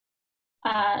work,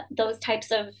 those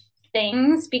types of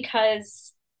things,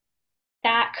 because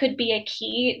that could be a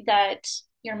key that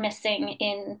you're missing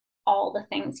in all the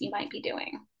things you might be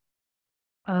doing.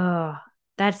 Oh,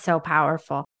 that's so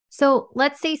powerful. So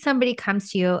let's say somebody comes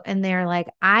to you and they're like,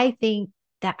 I think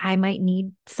that I might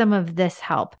need some of this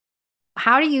help.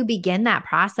 How do you begin that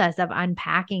process of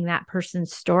unpacking that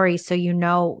person's story so you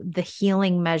know the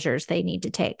healing measures they need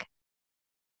to take?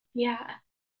 Yeah,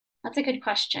 that's a good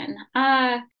question.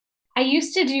 I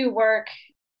used to do work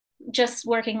just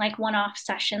working like one-off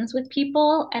sessions with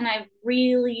people, and I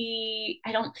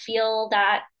don't feel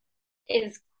that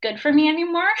is good for me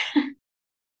anymore.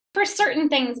 For certain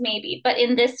things, maybe, but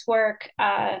in this work,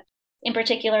 in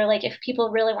particular, like if people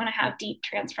really want to have deep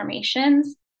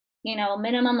transformations, a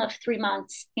minimum of 3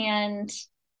 months, and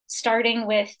starting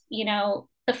with,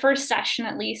 the first session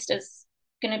at least is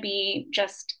going to be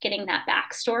just getting that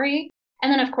backstory.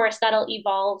 And then, of course, that'll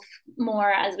evolve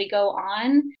more as we go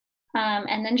on.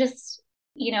 And then just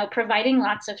providing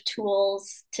lots of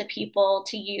tools to people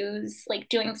to use, like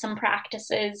doing some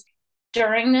practices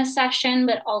during the session,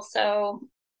 but also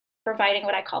providing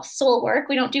what I call soul work.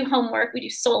 We don't do homework, we do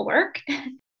soul work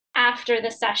after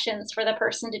the sessions for the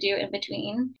person to do in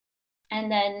between.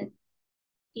 And then,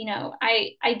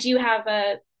 I do have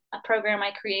a program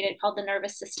I created called the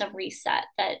Nervous System Reset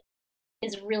that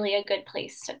is really a good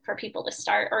place for people to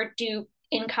start or do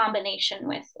in combination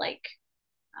with like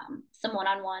some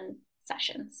one-on-one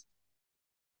sessions.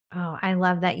 Oh, I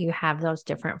love that you have those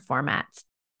different formats.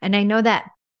 And I know that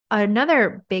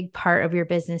another big part of your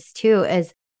business too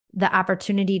is the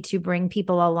opportunity to bring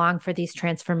people along for these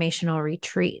transformational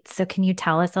retreats. So, can you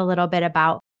tell us a little bit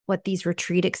about what these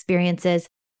retreat experiences,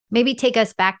 maybe take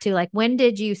us back to like, when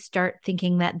did you start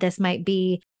thinking that this might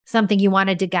be something you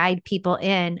wanted to guide people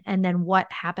in? And then what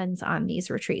happens on these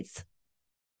retreats?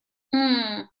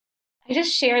 Mm. I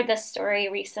just shared this story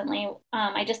recently.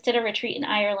 I just did a retreat in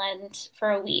Ireland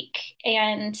for a week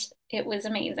and it was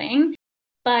amazing.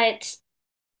 But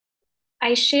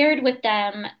I shared with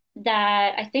them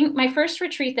that I think my first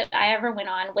retreat that I ever went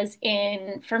on was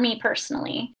for me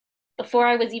personally, before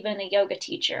I was even a yoga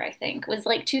teacher, I think, was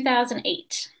like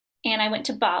 2008. And I went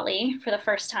to Bali for the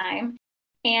first time.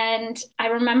 And I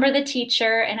remember the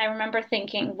teacher and I remember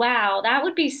thinking, wow, that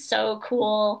would be so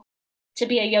cool to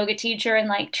be a yoga teacher and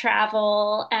like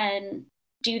travel and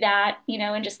do that,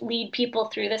 and just lead people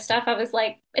through this stuff. I was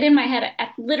like, but in my head,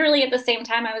 literally at the same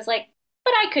time, I was like,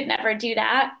 but I could never do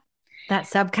that. That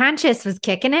subconscious was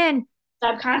kicking in.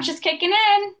 Subconscious kicking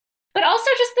in, but also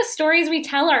just the stories we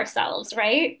tell ourselves,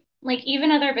 right? Like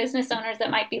even other business owners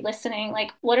that might be listening,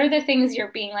 like what are the things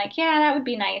you're being like, yeah, that would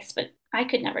be nice, but I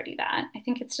could never do that. I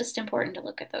think it's just important to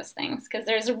look at those things because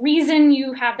there's a reason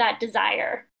you have that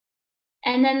desire.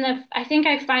 And then I think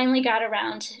I finally got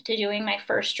around to doing my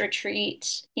first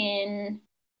retreat in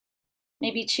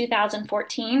maybe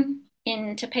 2014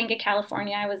 in Topanga,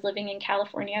 California. I was living in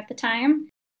California at the time.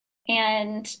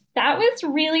 And that was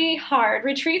really hard.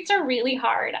 Retreats are really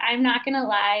hard. I'm not going to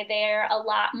lie, they're a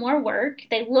lot more work.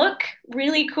 They look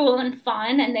really cool and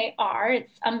fun, and they are.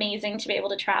 It's amazing to be able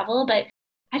to travel, but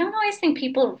I don't always think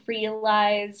people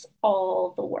realize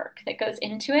all the work that goes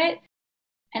into it.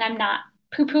 And I'm not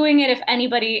poo-pooing it. If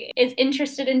anybody is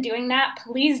interested in doing that,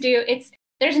 please do.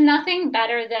 There's nothing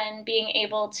better than being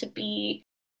able to be,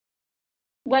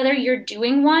 whether you're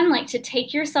doing one, like to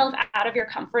take yourself out of your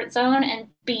comfort zone and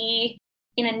be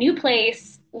in a new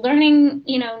place, learning,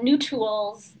 new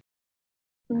tools,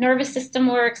 nervous system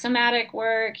work, somatic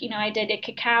work. I did a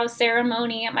cacao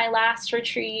ceremony at my last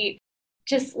retreat,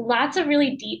 just lots of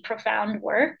really deep, profound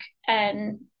work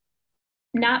and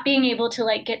not being able to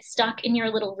like get stuck in your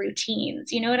little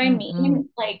routines. You know what I Mm-hmm. mean?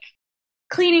 Like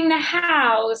cleaning the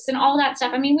house and all that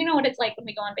stuff. I mean, we know what it's like when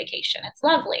we go on vacation. It's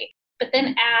lovely. But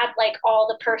then add like all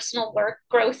the personal work,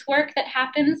 growth work that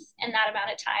happens in that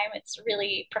amount of time. It's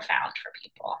really profound for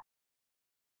people.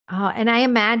 Oh, and I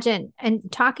imagine, and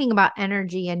talking about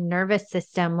energy and nervous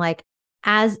system, like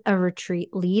as a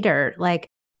retreat leader, like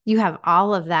you have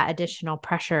all of that additional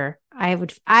pressure.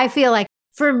 I feel like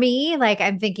for me, like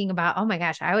I'm thinking about, oh my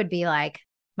gosh, I would be like,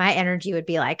 my energy would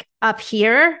be like up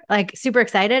here, like super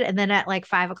excited. And then at like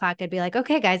 5 o'clock, I'd be like,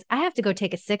 okay, guys, I have to go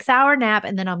take a 6 hour nap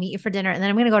and then I'll meet you for dinner. And then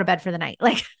I'm going to go to bed for the night.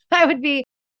 Like I would be,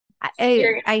 I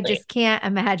Seriously. just can't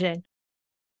imagine.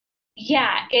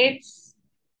 Yeah,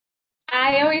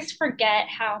 I always forget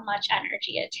how much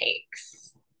energy it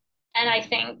takes. And I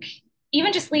think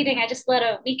even just leading, I just led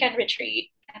a weekend retreat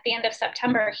at the end of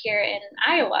September here in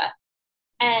Iowa.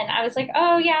 And I was like,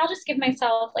 oh, yeah, I'll just give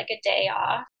myself like a day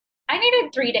off. I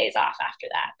needed 3 days off after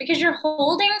that because you're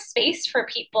holding space for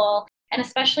people. And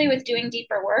especially with doing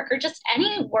deeper work or just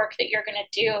any work that you're going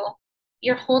to do,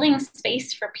 you're holding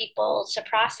space for people to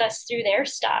process through their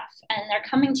stuff. And they're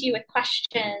coming to you with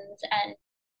questions, and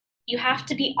you have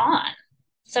to be on.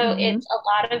 So Hmm. it's a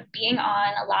lot of being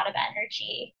on, a lot of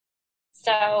energy.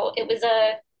 So it was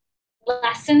a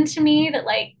lesson to me that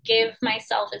like give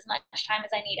myself as much time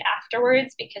as I need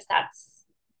afterwards because that's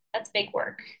big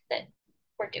work that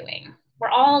we're doing. We're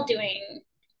all doing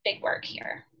big work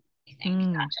here, I think.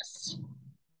 Mm.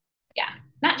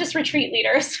 Not just retreat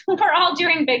leaders. We're all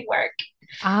doing big work.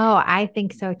 Oh, I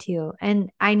think so too. And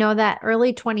I know that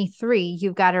early 23,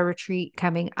 you've got a retreat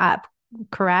coming up,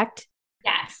 correct?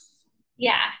 Yes.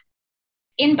 Yeah.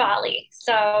 In Bali.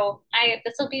 So I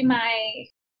this will be my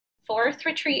fourth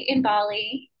retreat in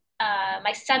Bali.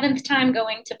 My seventh time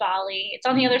going to Bali. It's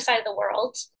on the other side of the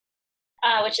world,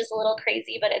 which is a little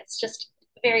crazy, but it's just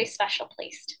a very special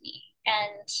place to me.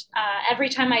 And every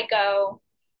time I go,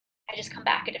 I just come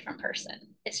back a different person.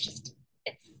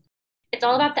 It's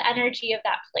all about the energy of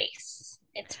that place.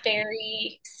 It's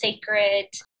very sacred.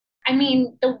 I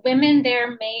mean, the women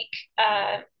there make,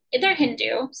 they're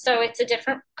Hindu, so it's a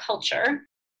different culture,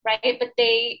 right? But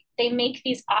they make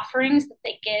these offerings that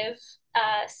they give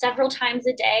several times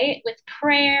a day with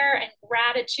prayer and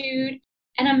gratitude.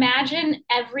 And imagine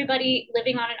everybody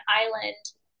living on an island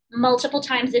multiple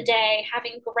times a day,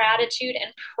 having gratitude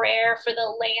and prayer for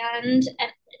the land,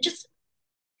 and just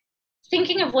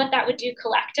thinking of what that would do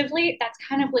collectively. That's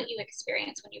kind of what you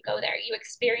experience when you go there. You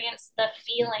experience the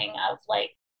feeling of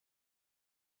like,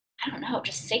 I don't know,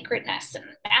 just sacredness and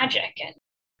magic and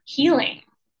healing.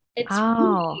 It's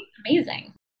Oh, really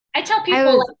amazing. I tell I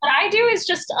people was, like what I do is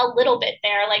just a little bit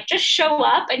there. Like just show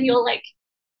up and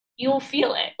you'll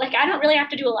feel it. Like I don't really have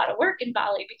to do a lot of work in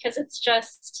Bali because it's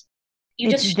just you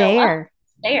it's just show up there.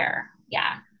 there.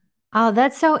 Yeah. Oh,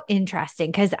 that's so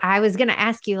interesting. Cause I was going to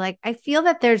ask you, like, I feel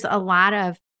that there's a lot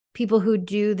of people who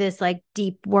do this like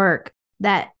deep work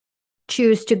that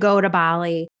choose to go to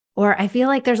Bali, or I feel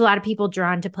like there's a lot of people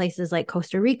drawn to places like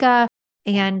Costa Rica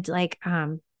and like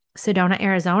Sedona,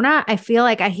 Arizona. I feel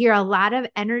like I hear a lot of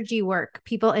energy work,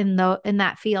 people in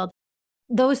that field,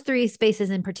 those three spaces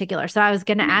in particular. So I was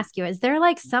going to ask you, is there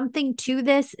like something to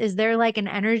this? Is there like an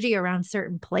energy around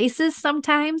certain places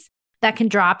sometimes that can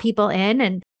draw people in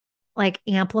and like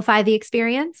amplify the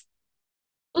experience?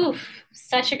 Oof,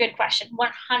 such a good question.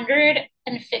 150%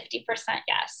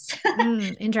 yes.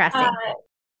 uh, Interesting.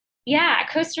 yeah,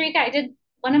 Costa Rica, I did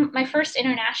one of my first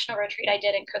international retreat I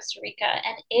did in Costa Rica,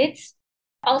 and it's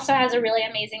also has a really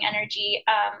amazing energy,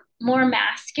 more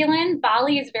masculine.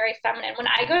 Bali is very feminine. When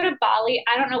I go to Bali,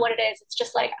 I don't know what it is. It's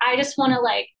just like I just want to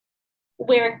like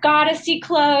wear goddessy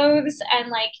clothes and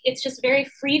like it's just very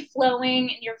free flowing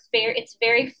and it's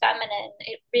very feminine.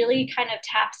 It really kind of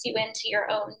taps you into your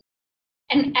own,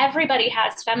 and everybody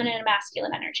has feminine and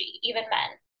masculine energy, even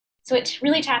men. So it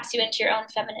really taps you into your own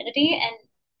femininity. And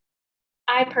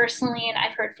I personally, and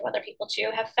I've heard from other people too,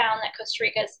 have found that Costa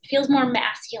Rica feels more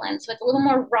masculine. So it's a little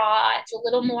more raw. It's a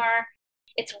little more,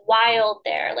 it's wild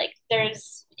there. Like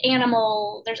there's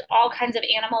all kinds of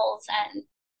animals, and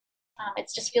it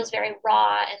just feels very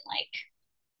raw and like,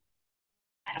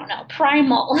 I don't know,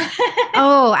 primal.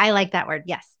 Oh, I like that word.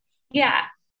 Yes. Yeah,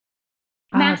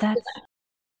 Oh, masculine.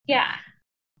 Yeah.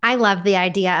 I love the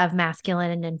idea of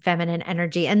masculine and feminine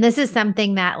energy. And this is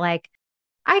something that like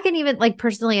I can even like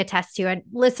personally attest to. And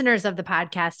listeners of the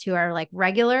podcast who are like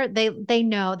regular, they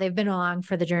know they've been along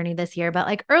for the journey this year. But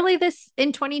like early this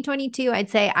in 2022, I'd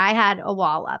say I had a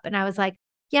wall up and I was like,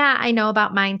 yeah, I know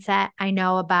about mindset. I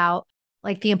know about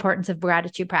like the importance of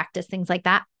gratitude practice, things like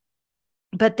that.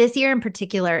 But this year in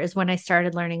particular is when I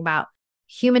started learning about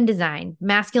human design,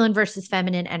 masculine versus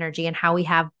feminine energy, and how we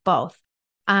have both.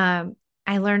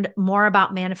 I learned more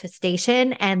about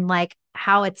manifestation and like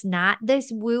how it's not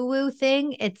this woo woo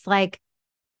thing. It's like,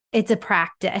 it's a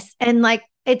practice. And like,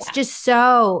 it's Yeah. just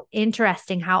so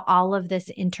interesting how all of this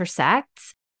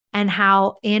intersects and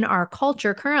how in our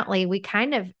culture currently, we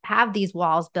kind of have these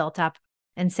walls built up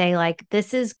and say, like,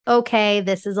 this is okay.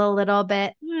 This is a little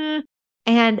bit.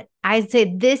 And I'd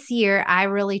say this year, I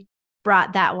really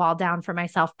brought that wall down for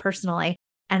myself personally.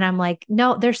 And I'm like,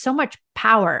 no, there's so much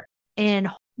power in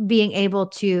being able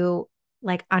to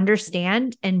like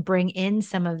understand and bring in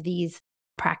some of these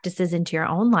practices into your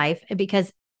own life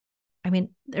because I mean,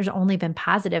 there's only been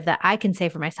positive that I can say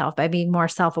for myself by being more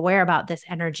self aware about this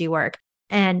energy work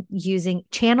and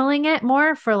channeling it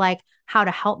more for like how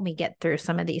to help me get through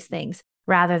some of these things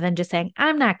rather than just saying,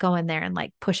 I'm not going there and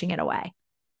like pushing it away.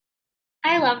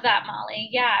 I love that, Molly.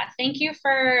 Yeah. Thank you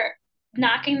for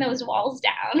knocking those walls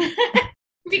down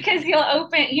because you'll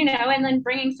open, and then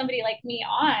bringing somebody like me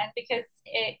on because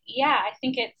I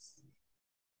think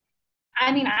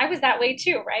I mean, I was that way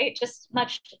too, right? Just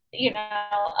much,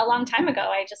 a long time ago,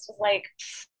 I just was like,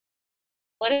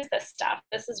 what is this stuff?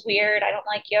 This is weird. I don't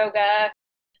like yoga.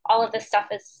 All of this stuff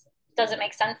doesn't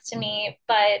make sense to me.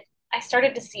 But I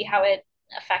started to see how it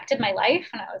affected my life.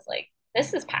 And I was like,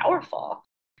 this is powerful.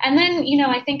 And then,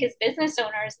 I think as business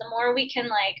owners, the more we can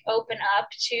like open up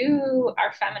to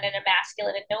our feminine and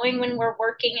masculine and knowing when we're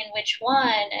working in which one.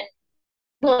 And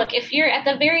look, if you're at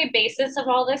the very basis of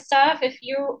all this stuff, if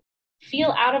you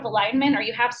feel out of alignment or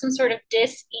you have some sort of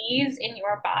dis-ease in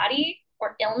your body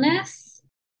or illness,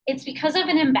 it's because of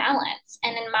an imbalance.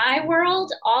 And in my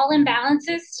world, all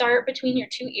imbalances start between your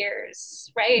two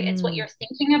ears, right? It's what Mm. you're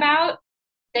thinking about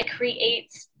that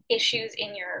creates issues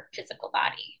in your physical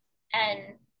body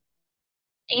and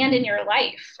in your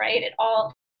life, right? It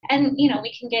all, and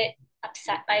we can get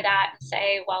upset by that and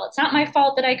say, well, it's not my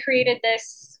fault that I created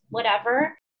this,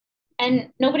 whatever. And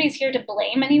nobody's here to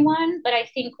blame anyone, but I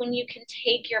think when you can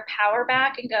take your power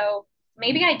back and go,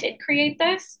 maybe I did create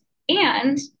this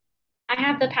and I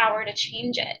have the power to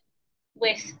change it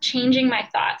with changing my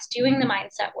thoughts, doing the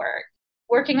mindset work,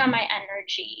 working on my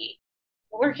energy,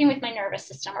 working with my nervous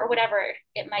system, or whatever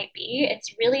it might be.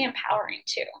 It's really empowering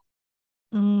too.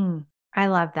 I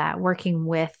love that. Working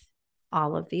with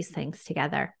all of these things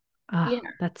together. Oh, Yeah.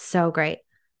 that's so great.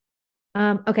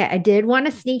 Okay, I did want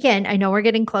to sneak in. I know we're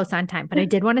getting close on time, but I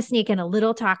did want to sneak in a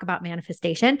little talk about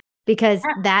manifestation because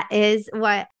that is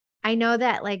what I know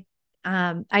that like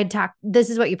I talked this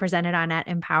is what you presented on at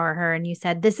Empower Her and you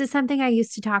said this is something I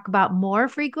used to talk about more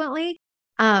frequently.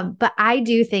 But I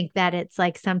do think that it's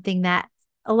like something that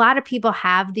a lot of people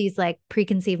have these like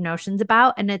preconceived notions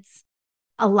about and it's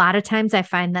a lot of times I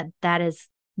find that that is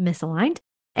misaligned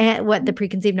and what the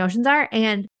preconceived notions are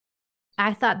and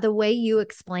I thought the way you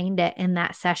explained it in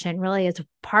that session really is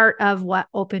part of what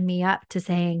opened me up to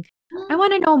saying, I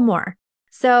want to know more.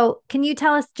 So, can you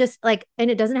tell us just like,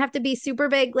 and it doesn't have to be super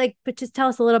big, like, but just tell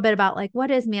us a little bit about like what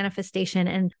is manifestation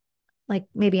and like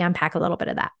maybe unpack a little bit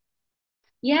of that.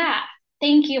 Yeah.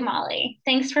 Thank you, Molly.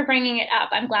 Thanks for bringing it up.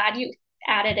 I'm glad you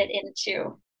added it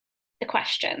into the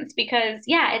questions because,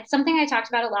 yeah, it's something I talked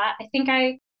about a lot. I think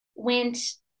I went,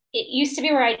 it used to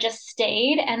be where I just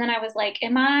stayed. And then I was like,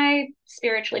 am I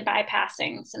spiritually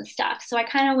bypassing some stuff? So I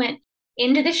kind of went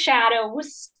into the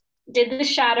shadows, did the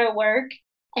shadow work.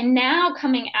 And now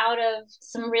coming out of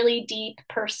some really deep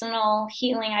personal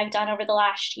healing I've done over the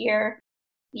last year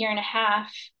and a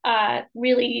half,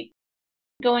 really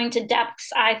going to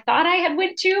depths I thought I had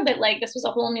went to, but like this was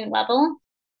a whole new level.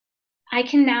 I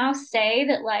can now say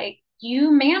that like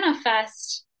you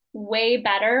manifest way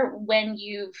better when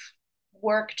you've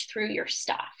worked through your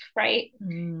stuff, right?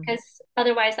 Mm. Because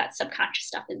otherwise that subconscious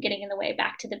stuff is getting in the way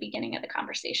back to the beginning of the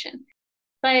conversation.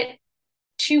 But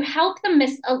to help the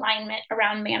misalignment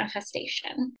around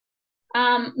manifestation,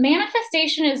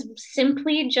 manifestation is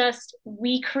simply just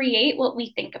we create what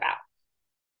we think about.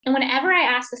 And whenever I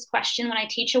ask this question when I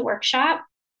teach a workshop,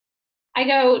 I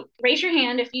go, raise your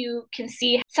hand if you can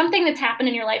see something that's happened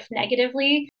in your life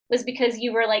negatively was because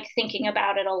you were like thinking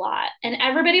about it a lot. And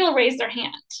everybody will raise their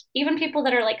hand, even people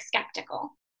that are like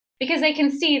skeptical, because they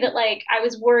can see that like I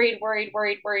was worried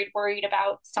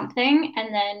about something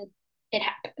and then it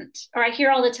happened. Or I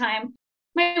hear all the time,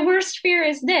 my worst fear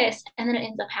is this, and then it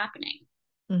ends up happening.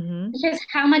 Mm-hmm. Because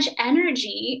how much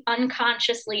energy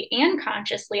unconsciously and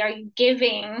consciously are you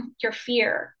giving your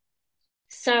fear?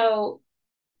 So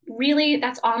really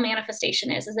that's all manifestation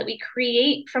is that we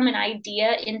create from an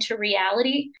idea into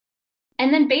reality.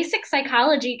 And then basic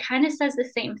psychology kind of says the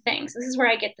same thing. So this is where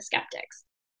I get the skeptics.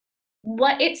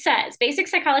 What it says, basic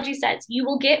psychology says you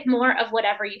will get more of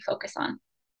whatever you focus on,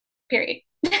 period.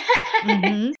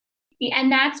 Mm-hmm.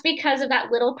 And that's because of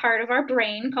that little part of our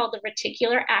brain called the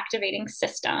reticular activating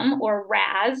system, or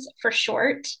RAS for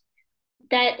short,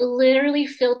 that literally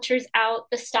filters out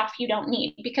the stuff you don't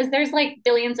need because there's like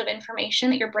billions of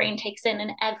information that your brain takes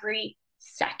in every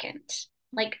second,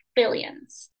 like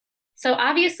billions. So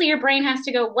obviously your brain has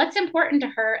to go, what's important to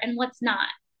her and what's not.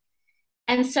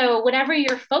 And so whatever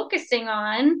you're focusing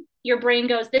on, your brain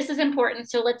goes, this is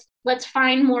important. So let's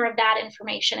find more of that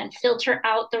information and filter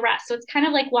out the rest. So it's kind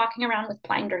of like walking around with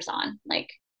blinders on.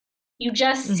 Like you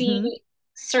just Mm-hmm. see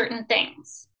certain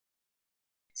things.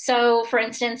 So, for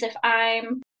instance, if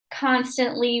I'm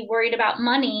constantly worried about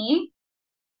money,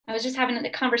 I was just having a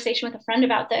conversation with a friend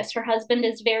about this. Her husband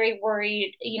is very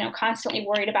worried, constantly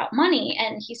worried about money.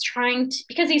 And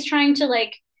because he's trying to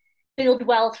like build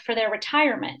wealth for their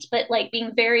retirement, but like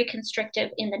being very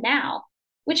constrictive in the now,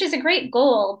 which is a great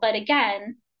goal. But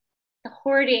again, the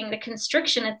hoarding, the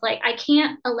constriction, it's like I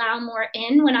can't allow more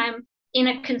in when I'm in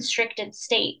a constricted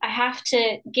state. I have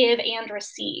to give and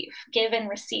receive, give and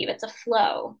receive. It's a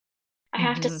flow. I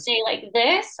have to Mm-hmm. stay like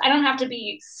this. I don't have to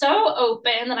be so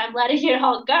open that I'm letting it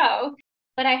all go,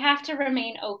 but I have to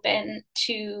remain open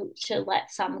to let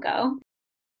some go.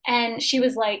 And she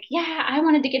was like, "Yeah, I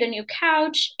wanted to get a new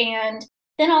couch and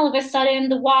then all of a sudden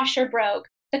the washer broke.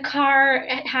 The car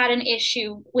had an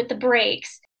issue with the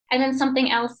brakes, and then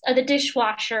something else, the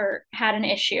dishwasher had an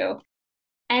issue."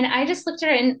 And I just looked at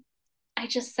her and I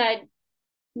just said,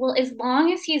 "Well, as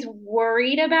long as he's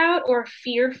worried about or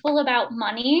fearful about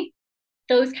money,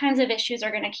 those kinds of issues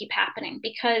are going to keep happening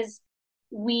because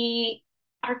we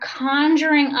are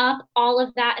conjuring up all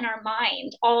of that in our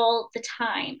mind all the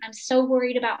time. I'm so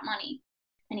worried about money."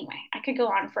 Anyway, I could go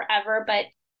on forever, but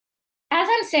as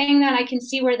I'm saying that, I can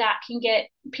see where that can get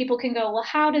people can go, well,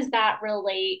 how does that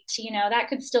relate? That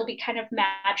could still be kind of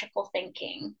magical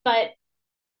thinking. But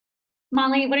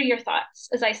Molly, what are your thoughts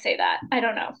as I say that? I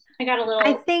don't know.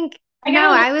 I think I got no,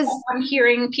 a I little was on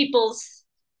hearing people's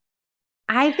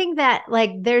I think that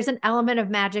like there's an element of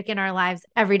magic in our lives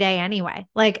every day anyway.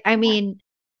 Like, I mean,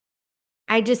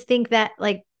 I just think that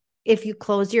like if you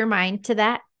close your mind to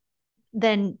that,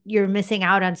 then you're missing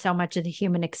out on so much of the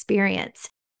human experience.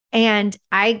 And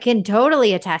I can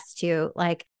totally attest to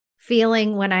like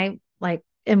feeling when I like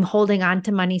am holding on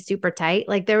to money super tight.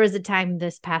 Like there was a time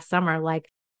this past summer, like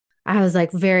I was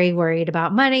like very worried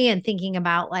about money and thinking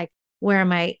about like where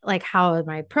am I, like how are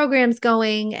my programs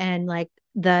going and like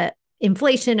the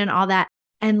inflation and all that.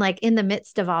 And like in the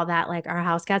midst of all that, like our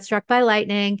house got struck by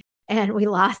lightning and we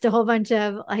lost a whole bunch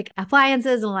of like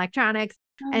appliances and electronics.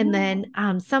 Oh, And no. then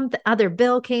other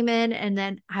bill came in. And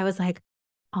then I was like,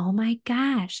 oh my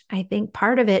gosh, I think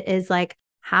part of it is like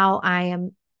how I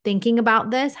am thinking about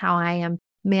this, how I am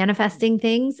manifesting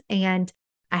things. And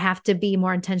I have to be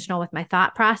more intentional with my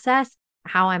thought process,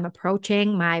 how I'm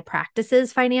approaching my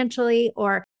practices financially,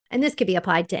 and this could be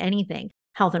applied to anything,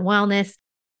 health and wellness,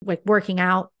 like working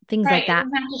out, things Right. like It that.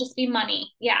 doesn't have to just be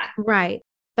money. Yeah. Right.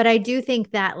 But I do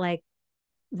think that like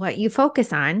what you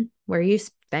focus on, where you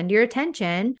spend your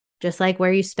attention, just like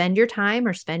where you spend your time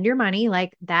or spend your money,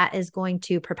 like that is going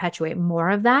to perpetuate more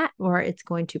of that or it's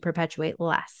going to perpetuate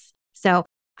less. So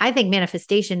I think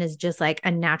manifestation is just like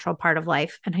a natural part of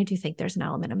life. And I do think there's an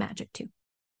element of magic too.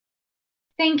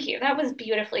 Thank you. That was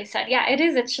beautifully said. Yeah, it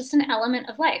is. It's just an element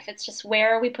of life. It's just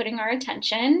where are we putting our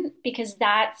attention because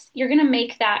you're going to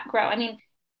make that grow. I mean,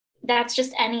 that's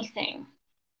just anything.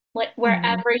 Mhm.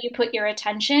 Wherever you put your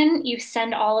attention, you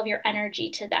send all of your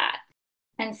energy to that.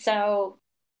 And so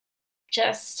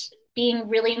just being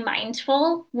really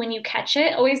mindful when you catch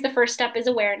it. Always the first step is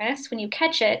awareness. When you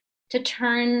catch it, to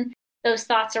turn those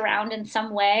thoughts around in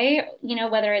some way,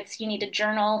 whether it's you need to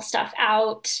journal stuff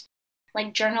out,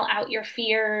 like journal out your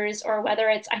fears, or whether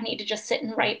it's I need to just sit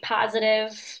and write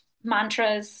positive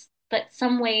mantras, but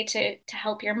some way to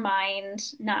help your mind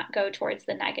not go towards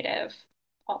the negative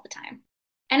all the time.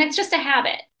 And it's just a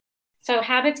habit. So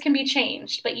habits can be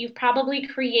changed, but you've probably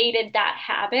created that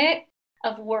habit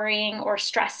of worrying or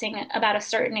stressing about a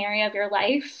certain area of your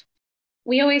life.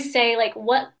 We always say, like,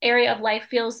 what area of life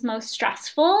feels most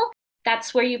stressful?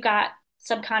 That's where you got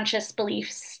subconscious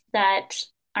beliefs that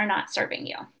are not serving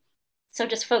you. So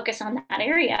just focus on that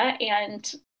area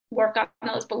and work on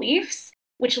those beliefs,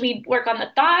 which lead work on the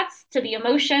thoughts to the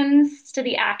emotions to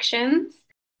the actions.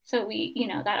 So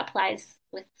that applies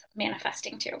with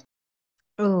manifesting too.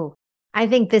 Oh, I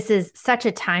think this is such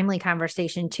a timely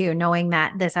conversation too, knowing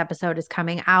that this episode is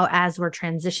coming out as we're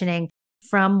transitioning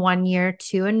from one year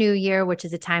to a new year, which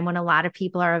is a time when a lot of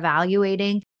people are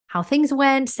evaluating how things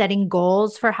went, setting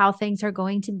goals for how things are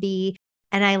going to be.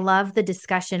 And I love the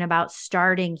discussion about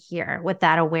starting here with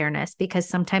that awareness because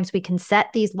sometimes we can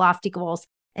set these lofty goals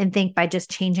and think by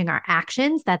just changing our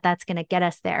actions that that's going to get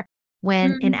us there.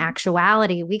 When in Mm-hmm.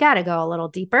 actuality, we got to go a little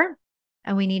deeper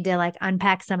and we need to like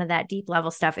unpack some of that deep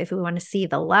level stuff if we want to see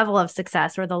the level of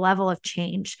success or the level of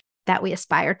change that we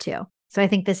aspire to. So I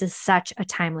think this is such a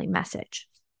timely message.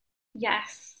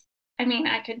 Yes. I mean,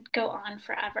 I could go on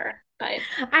forever, but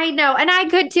I know, and I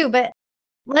could too, but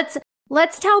let's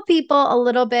let's tell people a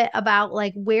little bit about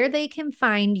like where they can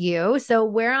find you. So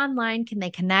where online can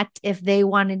they connect if they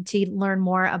wanted to learn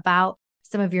more about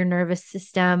some of your nervous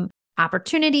system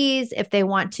opportunities, if they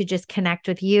want to just connect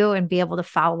with you and be able to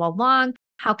follow along,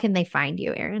 how can they find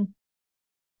you, Erin?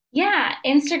 yeah,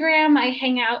 Instagram, I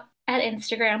hang out at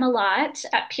Instagram a lot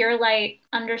at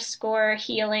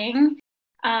purelight_healing.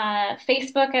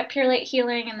 Facebook at Pure Light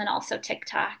Healing, and then also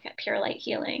TikTok at Pure Light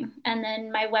Healing. And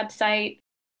then my website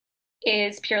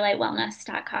is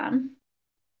purelightwellness.com.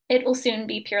 It will soon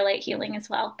be Pure Light Healing as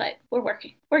well, but we're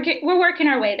working. We're working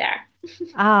our way there.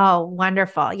 Oh,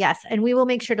 wonderful. Yes. And we will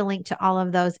make sure to link to all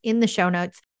of those in the show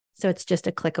notes. So it's just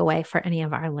a click away for any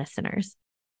of our listeners.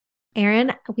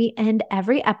 Erin, we end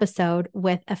every episode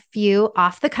with a few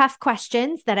off the cuff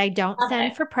questions that I don't Love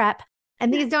send it. for prep.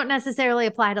 And these don't necessarily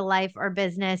apply to life or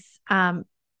business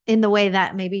in the way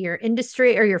that maybe your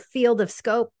industry or your field of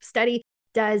scope study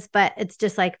does, but it's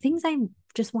just like things I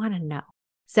just want to know.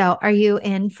 So, are you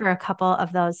in for a couple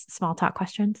of those small talk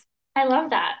questions? I love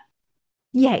that.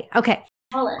 Yay. Okay.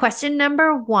 Colin. Question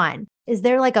number one. Is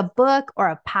there like a book or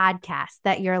a podcast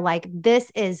that you're like,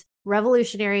 this is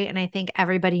revolutionary and I think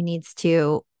everybody needs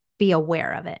to be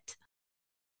aware of it?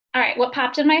 All right, what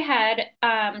popped in my head,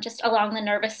 just along the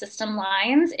nervous system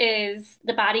lines, is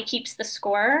The Body Keeps the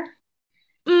Score.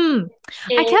 Mm.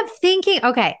 It, I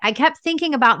kept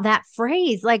thinking about that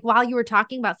phrase. Like while you were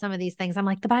talking about some of these things, I'm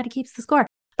like, the body keeps the score.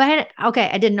 But okay,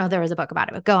 I didn't know there was a book about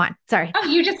it, but go on. Sorry. oh,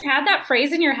 you just had that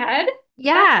phrase in your head? That's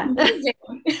Yeah. amazing.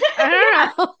 I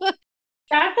Yeah, don't know.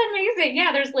 that's amazing.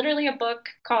 Yeah, there's literally a book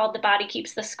called The Body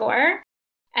Keeps the Score.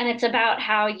 And it's about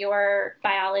how your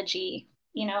biology,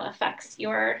 affects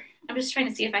your, I'm just trying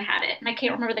to see if I had it. And I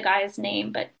can't remember the guy's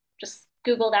name, but just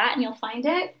Google that and you'll find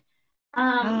it.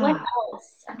 What Ah,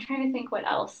 else? I'm trying to think what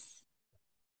else.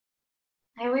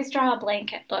 I always draw a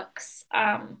blank at books.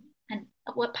 And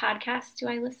what podcasts do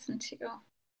I listen to?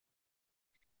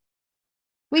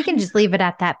 we can just leave it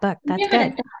at that book. That's Give it a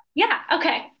good. shot. Yeah,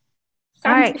 okay. All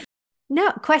Sounds right. good.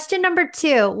 No, question number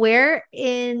 2. Where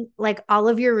in like all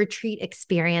of your retreat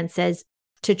experiences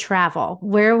to travel,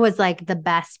 where was like the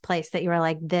best place that you were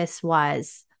like, this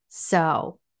was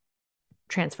so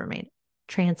transformative?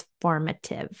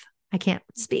 I can't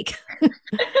speak.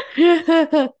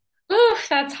 Oof,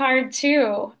 that's hard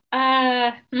too.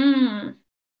 I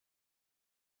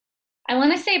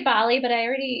want to say Bali, but I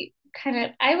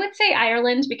would say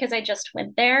Ireland because I just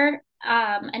went there.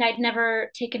 And I'd never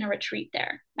taken a retreat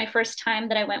there. My first time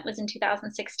that I went was in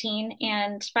 2016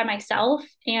 and by myself.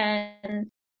 And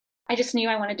I just knew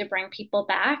I wanted to bring people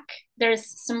back. There's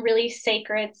some really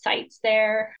sacred sites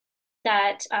there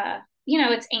that,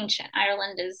 it's ancient.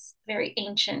 Ireland is very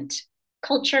ancient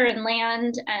culture and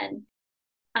land. And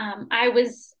I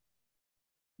was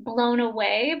blown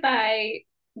away by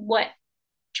what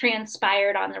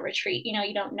transpired on the retreat.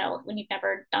 You don't know when you've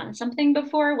never done something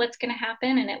before what's going to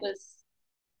happen. And it's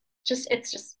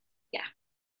just, yeah,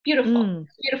 beautiful. Mm,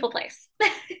 Beautiful place.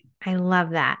 I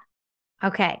love that.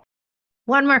 Okay.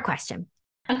 One more question.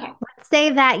 Okay. Let's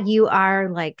say that you are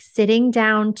like sitting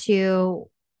down to,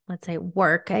 let's say,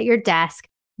 work at your desk.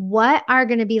 What are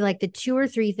going to be like the 2 or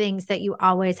 3 things that you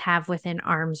always have within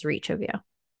arm's reach of you?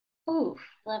 Ooh,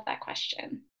 love that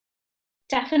question.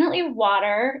 Definitely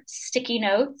water, sticky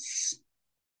notes,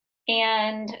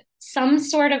 and some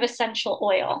sort of essential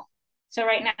oil. So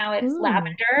right now it's Ooh.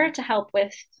 lavender to help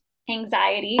with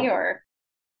anxiety or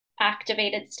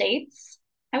activated states.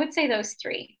 I would say those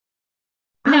 3.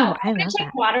 No, I'm Oh, I gonna love take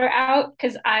that. water out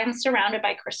because I'm surrounded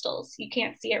by crystals. You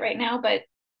can't see it right now, but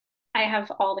I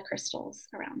have all the crystals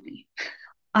around me.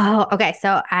 Oh, okay.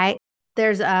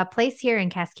 There's a place here in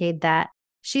Cascade that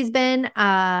she's been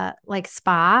like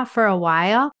spa for a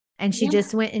while, and she Yeah.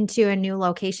 just went into a new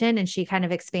location and she kind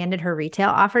of expanded her retail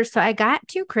offers. So I got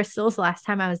 2 crystals last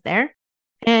time I was there.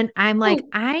 And I'm like, Oh,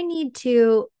 I need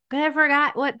to, but I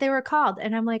forgot what they were called.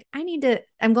 And I'm like,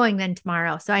 I'm going then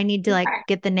tomorrow. So I need to like okay.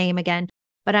 get the name again.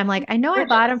 But I'm like, I know I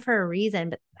bought them Gorgeous. for a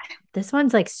reason, but this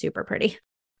one's like super pretty.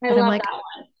 I But I'm love like, that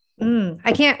one.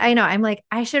 I can't, I know. I'm like,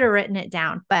 I should have written it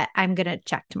down, but I'm going to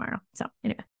check tomorrow. So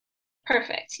anyway,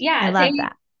 Perfect. I Yeah, love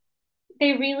that.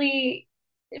 they really,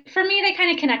 for me, they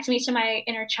kind of connect me to my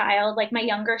inner child, like my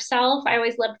younger self. I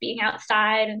always loved being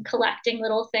outside and collecting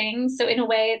little things. So in a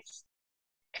way, it's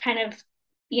kind of,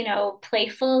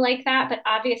 playful like that. But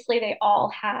obviously, they all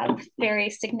have very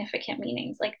significant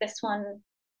meanings. Like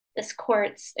this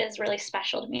quartz is really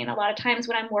special to me. And a lot of times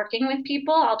when I'm working with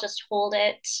people, I'll just hold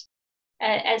it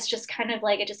as just kind of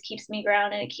like it just keeps me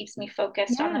grounded. It keeps me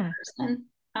focused on the Yeah. person.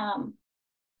 Um,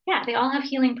 yeah, they all have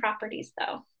healing properties,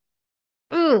 though.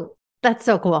 Ooh, that's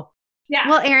so cool. Yeah.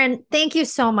 Well, Erin, thank you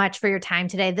so much for your time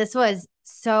today. This was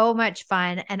so much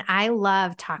fun. And I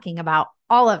love talking about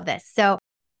all of this. So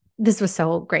this was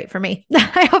so great for me.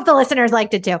 I hope the listeners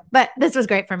liked it too, but this was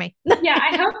great for me. Yeah,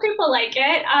 I hope people like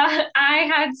it. I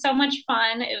had so much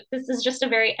fun. This is just a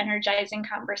very energizing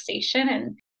conversation,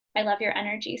 and I love your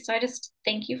energy. So I just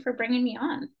thank you for bringing me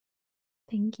on.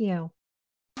 Thank you.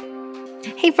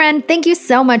 Hey, friend, thank you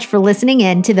so much for listening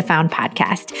in to the Found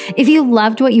Podcast. If you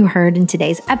loved what you heard in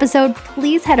today's episode,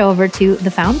 please head over to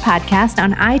the Found Podcast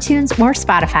on iTunes or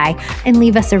Spotify and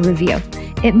leave us a review.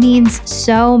 It means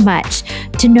so much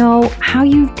to know how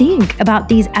you think about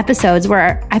these episodes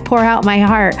where I pour out my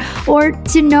heart, or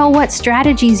to know what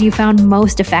strategies you found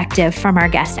most effective from our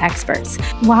guest experts.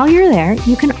 While you're there,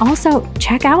 you can also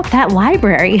check out that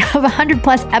library of 100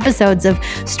 plus episodes of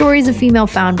stories of female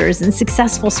founders and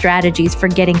successful strategies for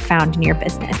getting found in your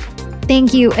business.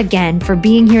 Thank you again for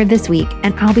being here this week,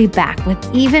 and I'll be back with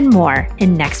even more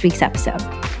in next week's episode.